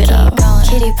we pipe it up.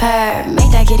 Kitty purr,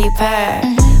 make that kitty purr.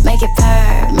 Make it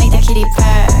purr, make that kitty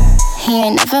purr. He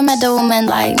ain't never met a woman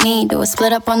like me. Do a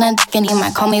split up on the dick and he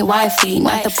might call me wifey.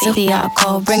 Not the city I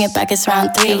call, bring it back, it's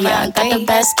round 3. Yeah, I got the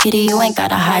best kitty, you ain't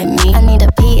gotta hide me. I need a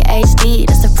PhD,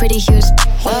 that's a pretty huge.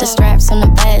 With the straps on the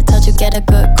bed, told you get a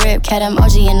good grip. Cat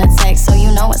emoji in the text, so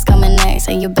you know what's coming next.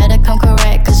 And you better come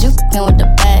correct, cause you f***ing with the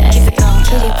best. Keep it going.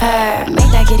 Kitty purr,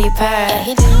 make that kitty purr.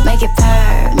 Make it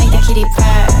purr, make that kitty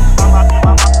purr.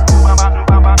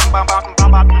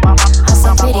 I'm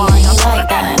so pretty and you like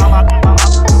that.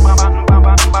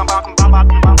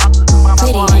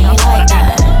 Pretty and you like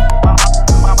that.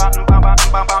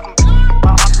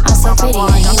 I'm so pretty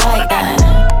and you like that.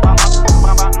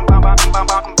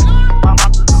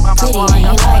 Pretty and you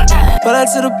like that. Pull up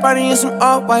to the party in some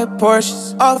off-white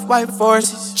Porsches, off-white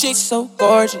forces. She's so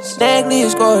gorgeous, Dagley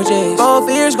is gorgeous, both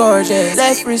ears gorgeous,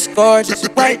 left wrist gorgeous,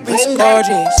 right wrist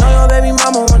gorgeous. Know your baby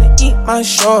mama wanna eat my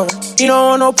shorts. He don't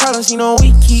want no problems, he know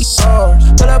we keep scores.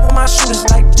 Pull up with my shooters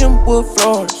like Jim Wood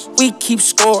floors. We keep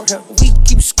score, we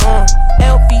keep scoring.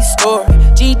 LV store,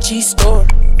 GG store,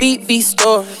 BV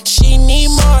store. She need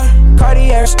more,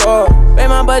 Cartier store. Make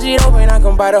my budget open, I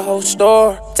can buy the whole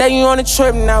store. Take you on a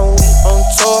trip, now we on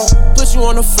tour. Put you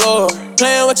on the floor,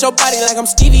 playing with your body like I'm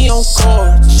Stevie on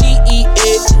court. She eat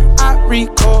it, I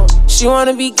record. She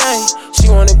wanna be gang, she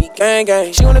wanna be gang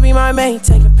gang. She wanna be my main,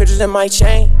 taking pictures in my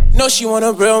chain. No, she want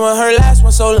a real one, her last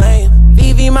one so lame.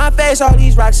 VV my face, all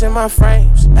these rocks in my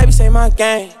frames. Baby say my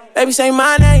gang, baby say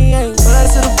my name. Pull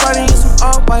up to the party in some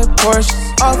off-white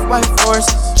Porsches, off-white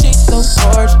forces. She's so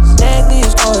gorgeous, Dagley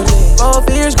is gorgeous, both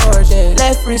ears gorgeous,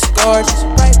 left wrist gorgeous,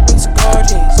 right wrist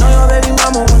gorgeous. Know your baby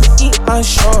mama wanna eat my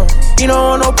shorts. You don't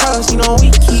want no problems, you know we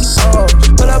keep scores.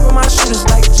 Pull up with my shooters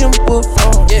like Jim Wood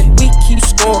floor. Yeah, we keep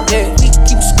score, yeah, we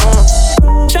keep scoring.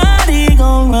 Shawty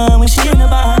gon' run when she in the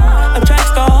bar. A track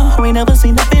star who ain't never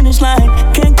seen the finish line.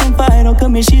 Can't confide, don't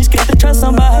commit, she's scared to trust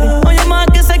somebody. On your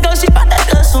mark, say go, she bout to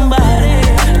trust somebody.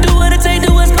 Do what it take,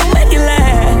 do what's gon' make it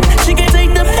last. She can't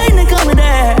take the pain that come with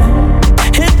that.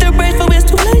 Hit the brakes, but it's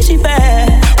too late, she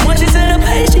bad. Once she set the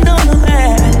pace, she don't know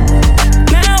that.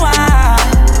 Now I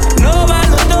know I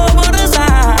looked over the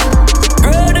side.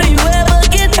 Girl, do you ever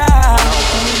get tired?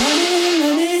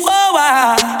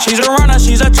 Whoa, she's a runner,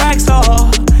 she's a track star.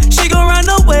 She gon' run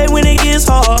away when it gets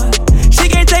hard. She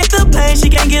can't take the pain, she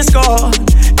can't get scarred.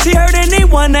 She hurt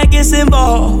anyone that gets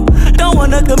involved. Don't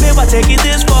wanna commit, why take it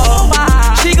this far?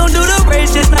 She gon' do the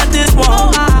race, just not this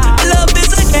one. Love is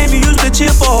a game you used to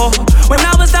cheer for. When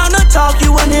I was down to talk,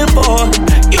 you weren't here for.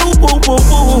 You woo woo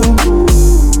woo.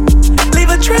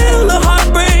 Leave a trail of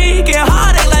heartbreak and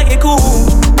heartache like it cool.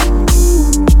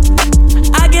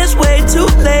 I guess way too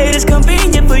late, it's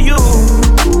convenient for you.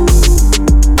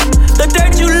 The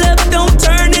dirt you left don't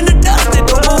turn into dust at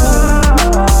the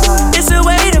moon. It's still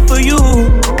waiting for you.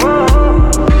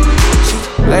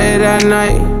 Late at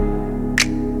night,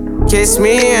 kiss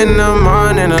me in the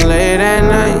morning or late at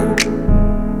night.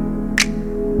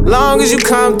 Long as you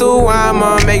come through,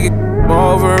 I'ma make it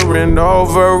over and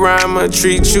over. I'ma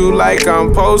treat you like I'm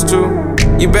supposed to.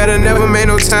 You better never make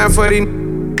no time for these.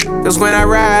 Cause when I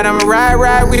ride, I'ma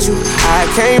ride with you. I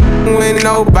can't with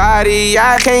nobody.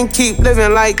 I can't keep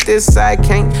living like this, I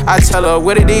can't. I tell her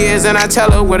what it is and I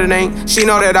tell her what it ain't. She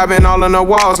know that I've been all on the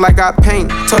walls like I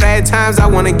paint. Told her at times I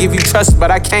wanna give you trust,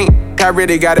 but I can't. I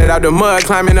really got it out the mud,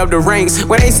 climbing up the ranks.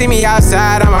 When they see me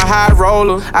outside, I'm a high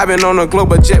roller. I've been on a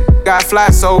global jet, got fly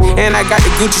solo. And I got the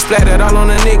Gucci splattered all on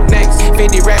the knickknacks.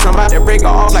 50 racks, I'm about to break her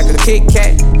off like a Kit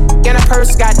Kat. And a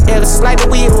purse got L's, like the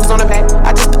wheels on the back.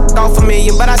 I just off $1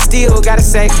 million, but I still gotta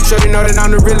say. Shorty know that I'm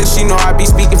the realest, she know I be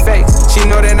speaking facts. She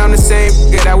know that I'm the same,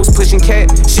 that I was pushing cat.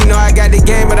 She know I got the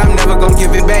game, but I'm never gonna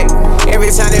give it back.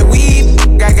 Every time that we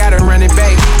I gotta run it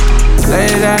back.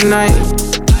 Late at night,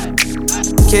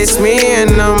 kiss me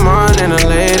in the morning or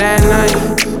late at night.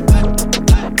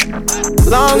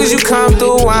 Long as you come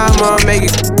through, I'ma make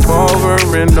it over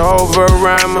and over.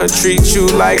 I'ma treat you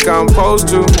like I'm supposed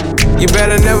to. You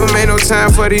better never make no time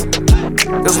for these.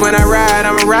 Cause when I ride,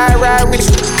 I'ma ride with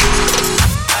you.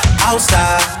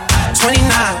 Outside, 29,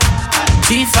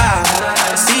 G5,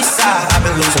 Seaside. I've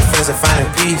been losing friends and finding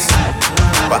peace.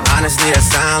 But honestly, that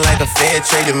sound like a fair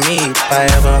trade to me. If I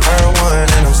ever heard one,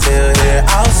 and I'm still here.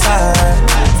 Outside,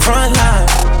 front line,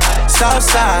 south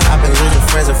side. I've been losing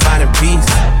friends and finding peace.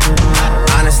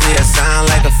 Honestly, that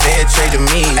sound like a fair trade to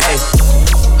me. Hey,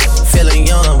 Feeling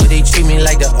young, but they treat me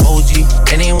like the OG.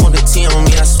 And they want the T on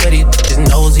me, I swear they just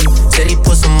nosy. Said he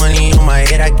put some money on my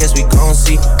head, I guess we gon'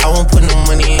 see. I won't put no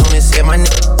money on his head, my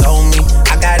nigga told me.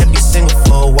 I gotta be single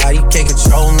for a while, you can't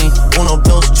control me. Uno,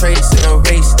 those traits in a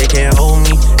race, they can't hold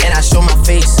me. And I show my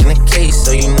face in the case,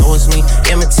 so you know it's me.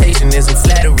 Imitation isn't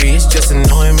flattery, it's just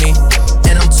annoying me.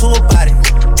 And I'm too about it.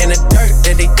 And the dirt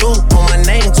that they threw on my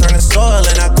name turned to soil,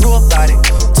 and I grew about it.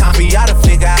 Time for y'all to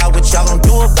figure out what y'all gon'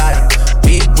 do about it.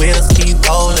 Big wheels keep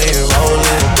rolling,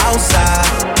 rolling. Outside,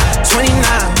 29,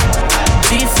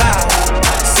 G5,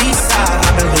 Seaside.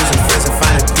 I've been losing friends and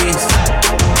finding peace.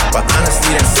 But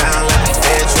honestly, that sound like a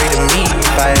fair trade to me.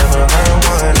 If I ever heard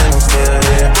one, and I'm still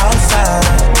here. Outside,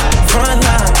 front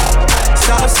line,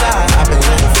 south side. I've been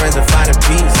losing friends and finding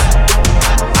peace.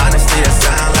 Honestly, that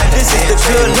sound like this is the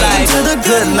good life. To the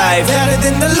good life. Better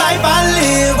than the life I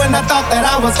lived when I thought that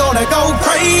I was gonna go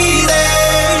crazy.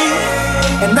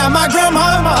 And now my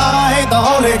grandmama ain't the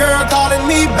only girl calling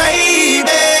me baby.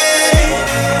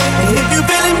 And if you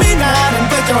feeling me now, then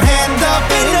put your hands up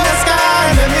in the sky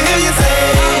and let me hear you say,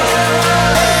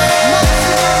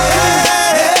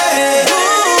 hey,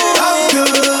 I'm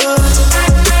good.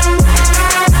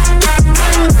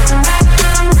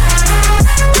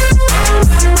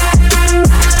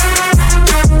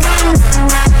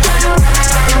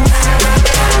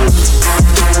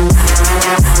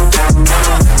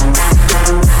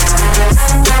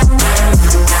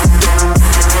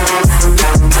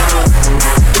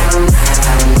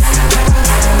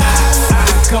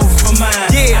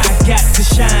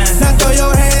 Now throw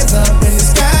your hands up in the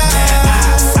sky.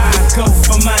 I go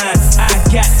for mine, I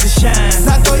got to shine.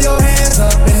 Now throw your hands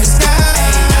up in the sky.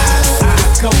 I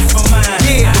go for mine,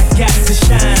 I got to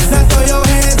shine. Now throw your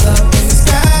hands up in the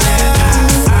sky.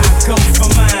 I go for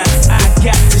mine, I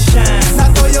got to shine. Now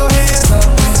throw your hands up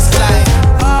in the sky.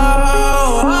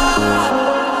 Oh,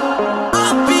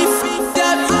 I'll be freaked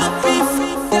up, I'll be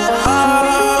freaked up.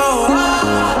 Oh,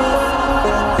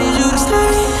 need you to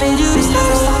stay, need you to stay.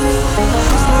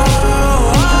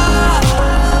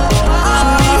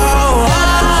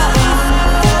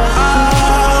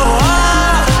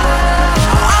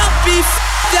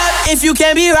 If you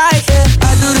can't be right, yeah,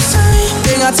 I do the same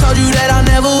thing. I told you that I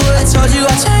never would. I told you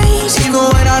I changed, even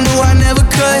when I knew I never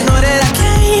could. Know that I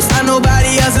can't find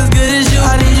nobody else as good as you.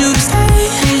 I need you to stay,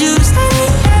 need you to stay.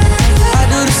 I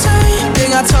do the same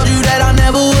thing. I told you that I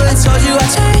never would. I told you I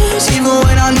changed, even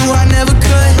when I knew I never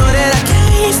could. Know that I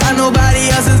can't find nobody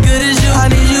else as good as you.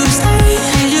 I need you to stay,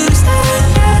 need you to stay.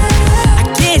 I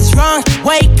get drunk,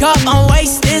 wake up, I'm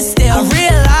wasted still. I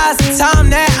realize the time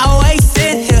that I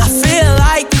wasted here. I feel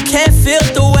like can't feel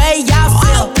the way I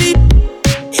feel.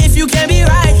 If you can't be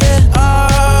right, yeah.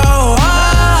 Oh,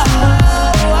 oh,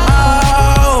 oh,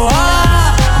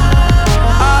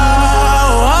 oh, oh, oh,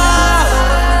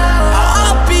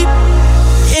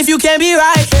 oh. If you can't be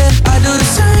right, yeah. I do the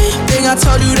same thing. I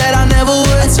told you that I never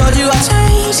would. I told you I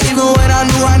changed, even when I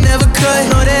knew I never could.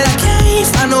 Know that I can't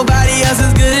find nobody else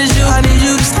as good as you. I need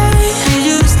you to stay, need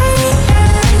you to stay.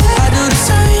 I do the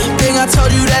same thing. I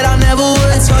told you that I never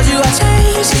would. I told you I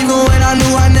changed, even when I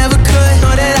knew I never could.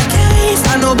 Know that I can't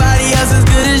find nobody else as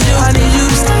good as you. I need you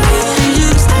to stay, need you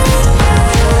to stay.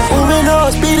 Moving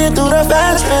on, speeding through the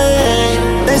fast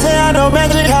lane. They say I know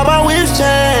magic, how my whips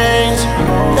change.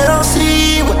 They don't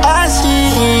see what I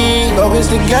see. Oh, it's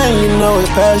the game, you know it's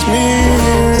past me.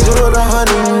 0 to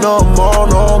 100, you know I'm on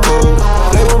go.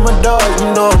 Play with my dog,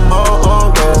 you know I'm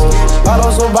on go.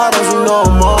 Bottles on bottles, you know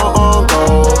I'm on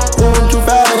go. Moving too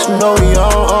fast, you know we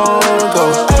on go.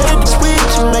 Hey, the sweet,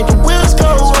 you make the wheels go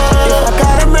on. I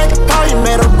gotta make a call, you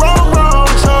made a wrong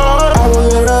choice. I will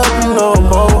get up, you know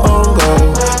I'm on go.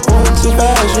 Moving too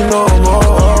fast, you know I'm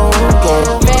on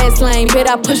go. Fast lane, bet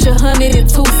I push 100 in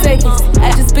 2 seconds. I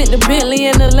just spit the Bentley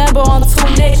and the Lambo on 2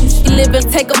 necklaces. Living,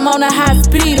 take them on a high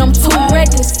speed, I'm too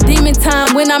reckless. Demon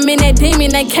time, when I'm in that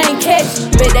demon, they can't catch me.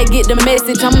 Bet they get the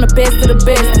message, I'm the best of the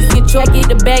best. I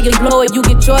get the bag and blow it, you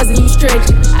get yours and you stretch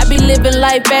it. I be living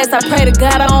life fast, I pray to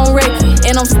God I don't wreck it.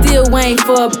 And I'm still waiting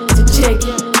for a bitch to check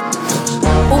it.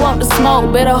 Who want the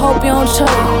smoke? Better hope you don't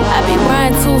choke. I be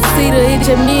riding 2-seater, it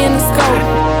just me and the scope.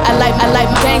 I like my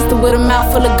gangster with a mouth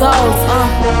full of gold.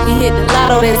 He hit the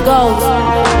lotto, that's gold.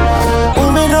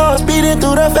 Moving on, speeding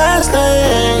through the fast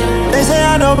lane. They say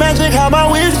I know magic, how my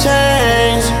whips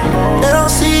change. They don't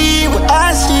see what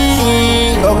I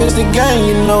see. Oh, it's the game,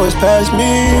 you know it's past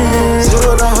me.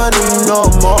 0 to 100, you know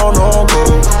I'm on go.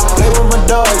 Play with my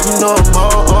dog, you know I'm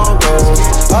on go.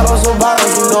 Bottles on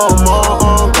bottles, you know I'm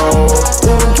on go.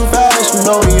 Moving too fast, you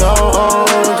know we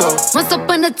on go. Once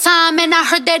upon a time, and I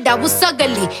heard that I was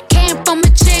ugly. Came from a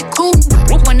chick who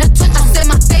wanna touch. I said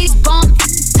my face bomb.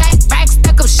 Tight racks,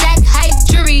 stuck up shack.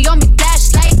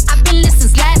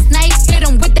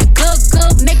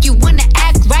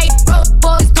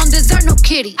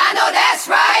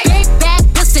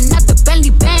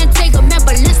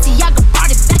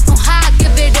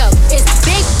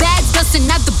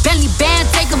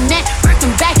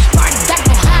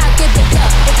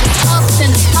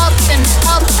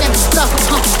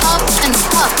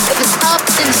 up. If it's up,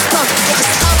 then it's up. If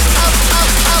it's up, up, up,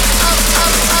 up, up,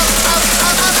 up, up, up,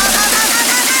 up,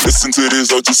 up. Listen to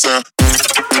this ultra sound.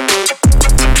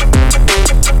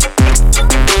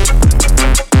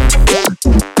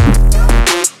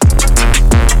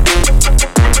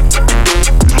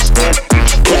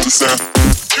 Sound.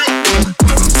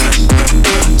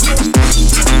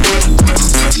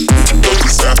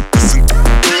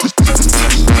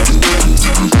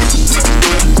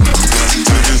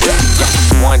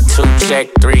 One, two, check,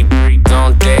 three,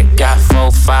 on deck. Got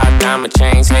 4, 5 diamond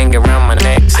chains hanging around my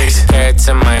neck. 6 carats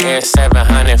in my hair,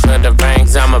 700 for the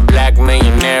rings. I'm a black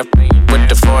millionaire with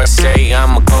the foresight.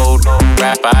 I'm a cold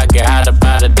rapper, I get hot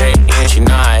about the day. And she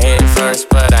know I hit first,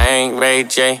 but I ain't Ray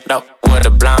J. No, with a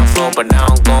blindfold, but now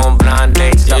I'm going blind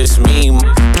dates. Just me, with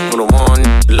the one,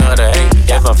 love to hate.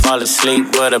 If I fall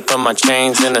asleep, but I put my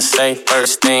chains in the safe.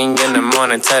 First thing in the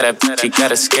morning, tell that bitch she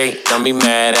gotta skate. Don't be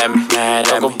mad at me,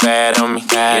 don't go bad on me.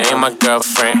 You ain't my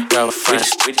girlfriend. We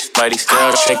just buddies.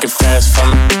 Girl, shake it fast for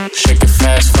me, shake it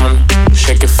fast for me,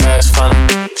 shake it fast for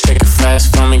me, shake it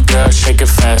fast for me. Girl, shake it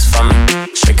fast for me,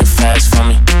 shake it fast for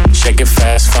me, shake it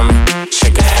fast for me,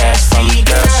 shake it fast for me.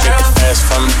 Girl, shake it fast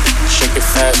for me, shake it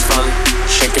fast for me,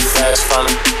 shake it fast for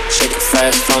me, shake it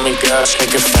fast for me. Girl,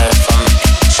 shake it fast for me,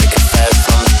 shake it fast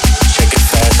for me, shake it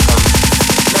fast for me.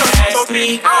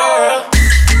 Nasty girl.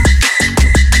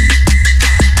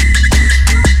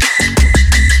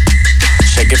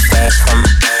 Shake it fast for me.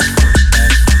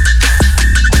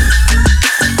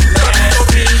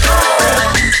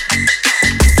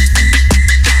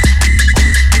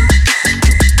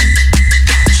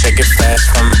 Shake it fast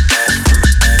for me.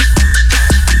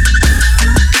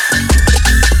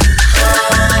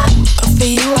 For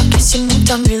you, I guess you moved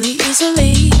on really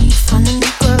easily. Found a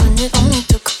new girl and it only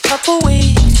took a couple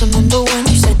weeks. Remember when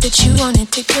you said that you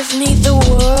wanted to give me the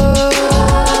world?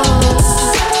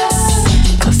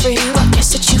 Good for you, I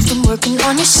guess that you've been working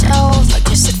on yourself. I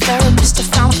guess the therapist I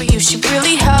found for you should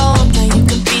really help. Now you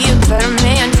can be a better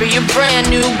man for your brand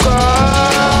new girl.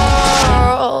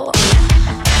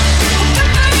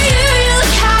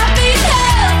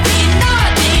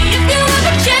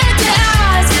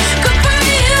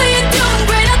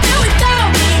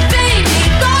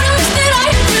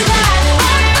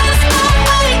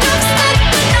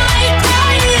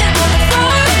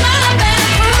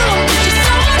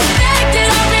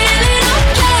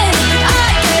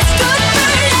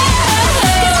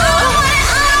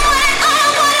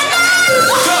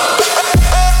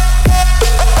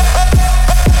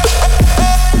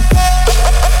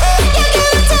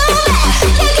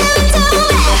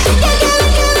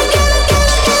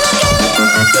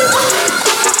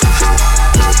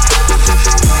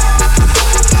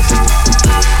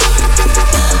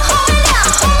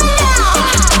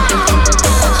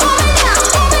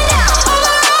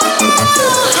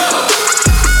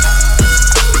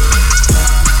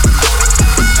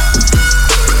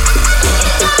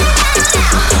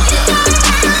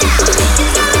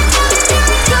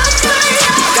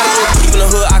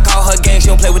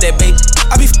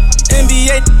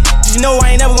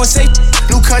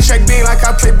 Contract being like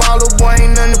I play ball, little boy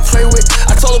ain't nothing to play with.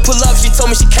 I told her pull up, she told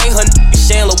me she can't, her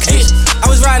sharing location. I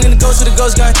was riding in the ghost with a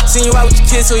ghost gun, seeing you out with your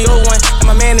kids, so you old one.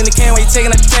 And my man in the can while you taking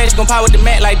out the trash, gon' pop with the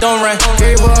mat like don't run.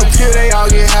 Gave her a pill, they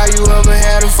all get how you ever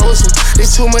had a frozen.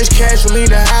 It's too much cash for me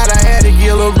to hide, I had to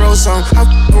get a little bro some. I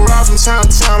around from time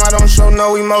to time, I don't show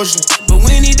no emotion. But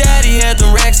when he died, he had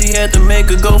them racks, he had to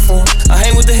make a go for him. I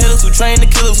hang with the hitters who train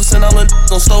the killers who send all the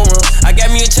on slow run. I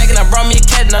got me a check and I brought me a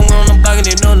cat and I went on the block and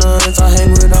they know nothing. I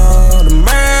hang with all the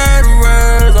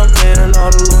murderers, I'm paying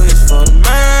all the lawyers for the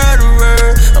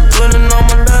murderers. I'm putting all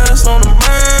my last on the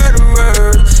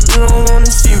murderers. You don't wanna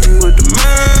see me with the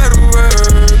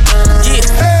murderers. Yeah.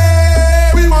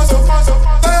 Hey, we want some fun,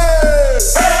 hey.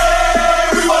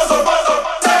 Hey, we want some fun,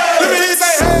 hey. Let me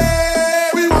say,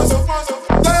 hey, we want some fun,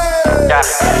 hey. Yeah.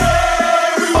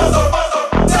 Hey, we want some fun,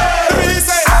 hey. Let me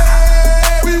say,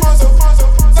 hey, we want some fun,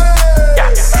 hey. Yeah.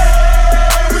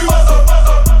 Hey, we want some fun,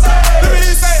 hey. Let me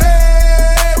say,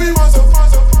 hey, we want some fun,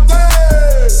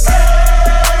 hey.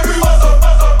 Hey, we want some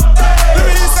fun, hey. Let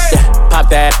me say, yeah. Pop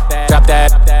that, drop that.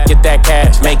 Get that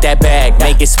cash, make that bag,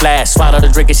 make it splash. Swallow the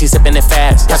drink and she sipping it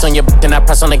fast. Press on your and I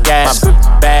press on the gas. My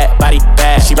bad, body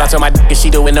bad. She bounce on my dick and she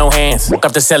do it no hands. Woke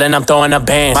up the ceiling, I'm throwing up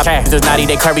bands. My pack is naughty,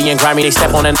 they curvy and grimy. They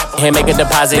step on the here, make a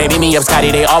deposit. They beat me up,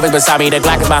 Scotty, they always beside me. The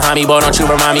Glock is behind me, boy, don't you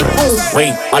remind me.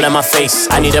 Wait, all in my face,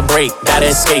 I need a break, gotta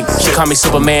escape. She call me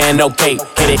Superman, no cape.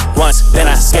 Hit it once, then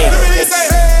I skate.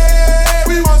 hey,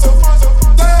 we want some fun,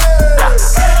 hey.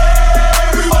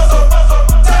 Hey, we want some fun,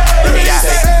 hey. Let me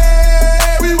say,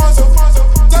 hey, we want some fun,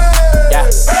 hey. Yeah.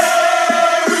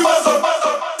 Hey, we want some fun,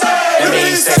 hey. Let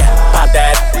me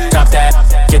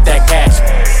get that cash.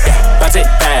 Yeah, bounce it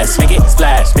fast, make it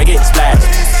splash, make it splash.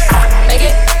 Make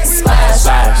it splash,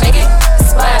 Splash. make it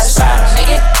splash, Splash. make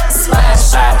it splash,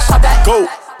 Splash. pop that. Go,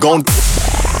 gon'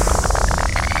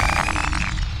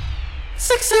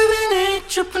 6, 7, 8,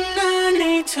 9,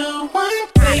 8, 2, 1.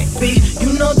 Baby,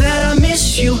 you know that I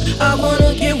miss you. I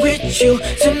wanna get with you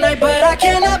tonight, but I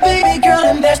cannot, baby girl,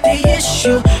 and that's the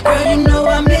issue. Girl, you know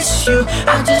I miss you.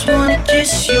 I just wanna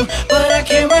kiss you, but I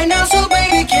can't right now. So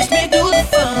baby, kiss me through the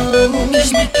phone.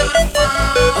 Kiss me through the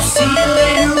phone. I'll see you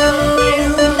later on.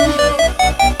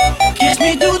 Kiss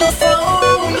me through the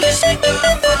phone. Kiss me through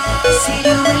the phone. See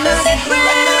you tonight.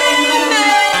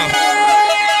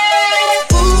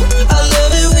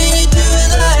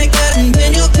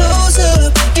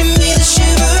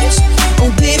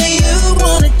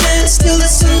 Still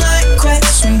listen like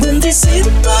cracks. And when they say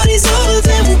the party's over,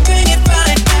 then we'll bring it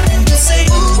right back. And you say,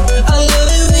 ooh, I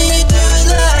love it when you do it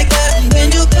like that. And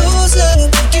when you close up,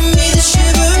 give me the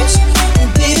shivers. Oh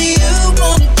baby, you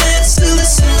wanna dance, still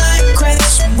listen like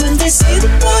cracks. And when they say the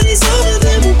party's over,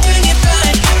 then we'll bring it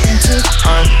right back.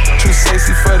 I'm too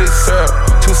sexy for this syrup,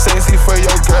 too sexy for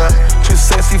your girl, too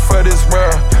sexy for this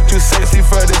world, too sexy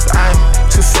for this. I'm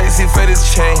too sexy for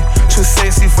this chain, too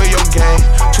sexy for your game,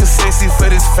 too sexy for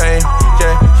this fame.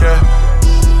 Yeah, yeah.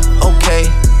 Okay,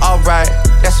 alright,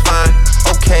 that's fine.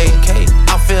 Okay,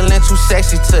 I'm feeling too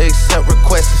sexy to accept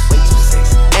requests. Way too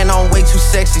sexy. And I'm way too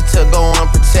sexy to go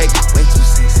unprotected. Way too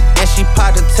sexy. And she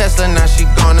popped a Tesla, now she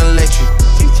gonna let you.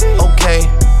 Okay,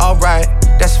 alright,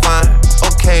 that's fine.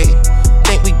 Okay,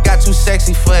 think we got too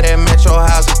sexy for that metro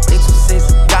housing. Way too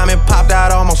sexy. Diamond popped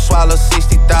out, almost swallowed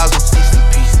 60,000. 60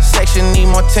 pieces. Section need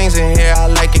more things in here, I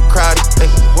like it crowded. Hey,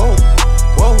 whoa,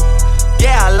 whoa.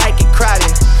 Yeah, I like it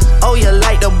crowded. Oh, you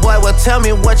like the boy? Well, tell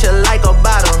me what you like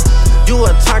about him. You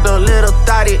a turned a little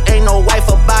thotty, ain't no wife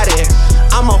about it.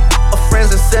 I'm a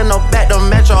friends and send her back to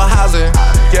metro housing.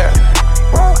 Yeah.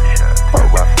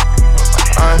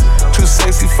 I'm too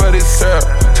sexy for this syrup,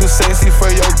 too sexy for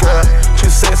your girl, too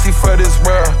sexy for this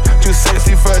world, too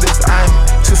sexy for this. I'm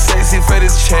too sexy for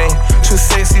this chain, too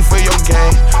sexy for your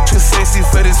game, too sexy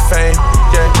for this fame.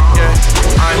 Yeah,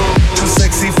 yeah. I'm too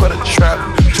sexy for the trap,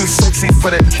 too sexy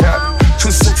for that cap,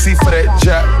 too sexy for that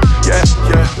jab. Yeah,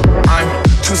 yeah. I'm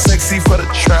too sexy for the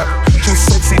trap, too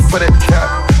sexy for that cap,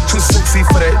 too sexy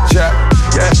for that jab.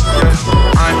 Yeah,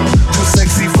 yeah. I'm too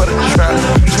sexy for the trap,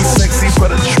 too sexy for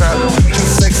the trap, too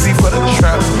sexy for the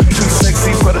trap, too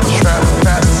sexy for the trap.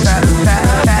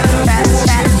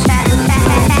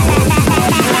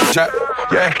 Trap,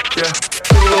 yeah, yeah.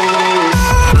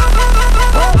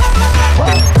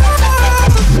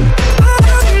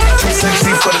 Too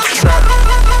sexy for the trap.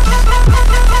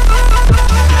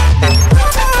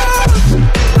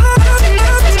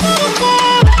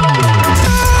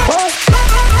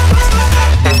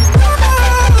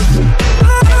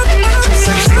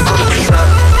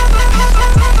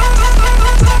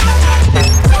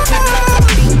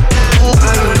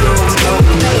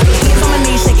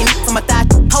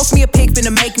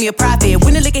 Make me a profit.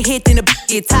 When the liquor hit, then the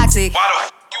get toxic. Why the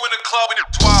you in the club and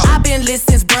it's wild? I've been lit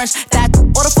since brunch. That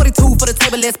order 42 for the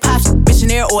table, let's pop.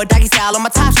 Missionaire or doggy style on my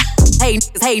top. Hey,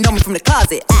 niggas hating on me from the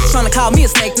closet. Trying to call me a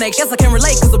snake. Guess I can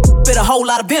relate, cause a bit a whole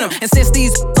lot of venom. And since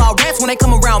these all rats, when they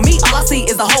come around me, all I see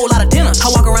is a whole lot of dinner. I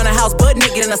walk around the house butt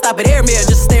naked and I stop at air mirror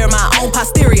just to stare at my own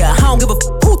posterior. I don't give a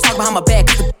who talk behind my back,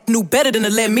 cause the knew better than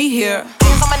to let me hear.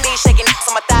 Hands on my knees, shaking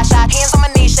on my thigh shot. Hands on my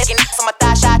knees, shaking on my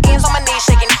thigh shot. Hands on my knees,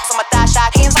 shaking on my thigh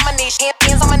shot. Hands on my knees,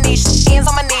 hands on my knees, hands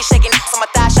on my knees, shaking on my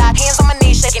thigh shot. Hands on my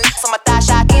knees, shaking on my thigh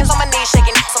shot. Hands on my knees,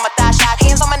 shaking on my thigh shot.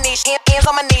 Hands on my knees, hands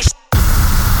on my knees.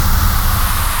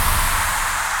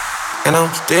 And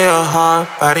I'm still hard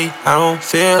body, I don't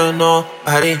feel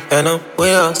nobody. And I'm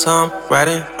with some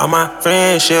riding on my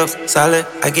friendships solid.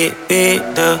 I get big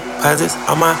deposits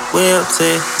on my wheels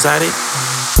exotic.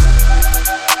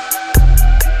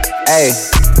 Hey,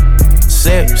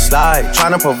 slip, slide,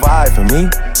 tryna provide for me.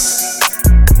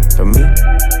 For me.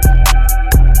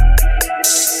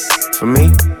 For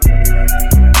me.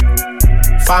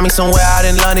 Find me somewhere out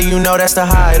in London, you know that's the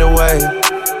hideaway.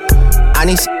 I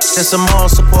need some more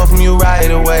support from you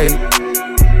right away.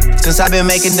 Since I've been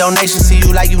making donations to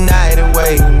you like United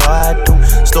Way. You know I do.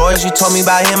 Stories you told me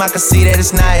about him, I can see that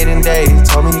it's night and day. You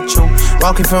told me the truth.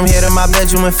 Walking from here to my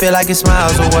bedroom and feel like it's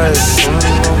miles away.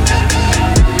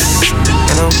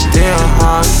 And I'm still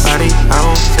hard body, I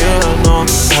don't feel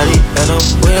nobody. And I'm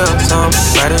with some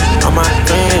riding on my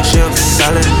friendship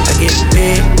solid. I get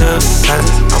big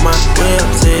deposits on my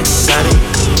wheels exotic.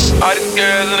 All these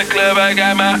girls in the club, I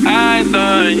got my eyes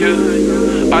on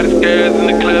you. All these girls in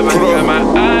the club, I got my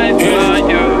eyes on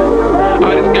you.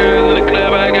 All these girls in the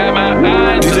club, I got my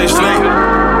eyes on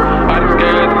you.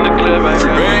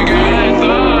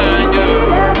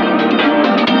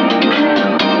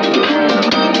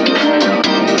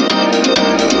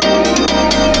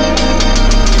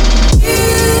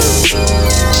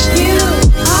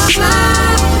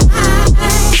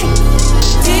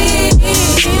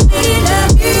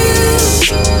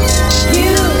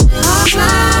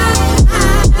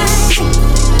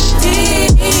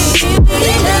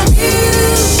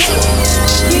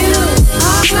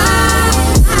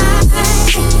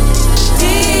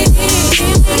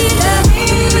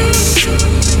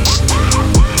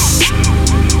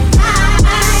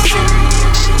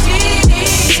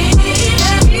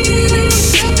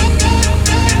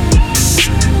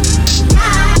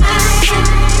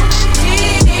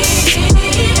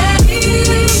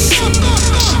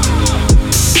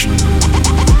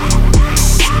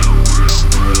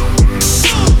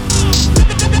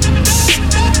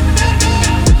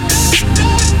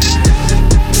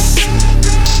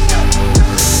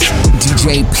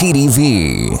 DJ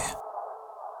PDV.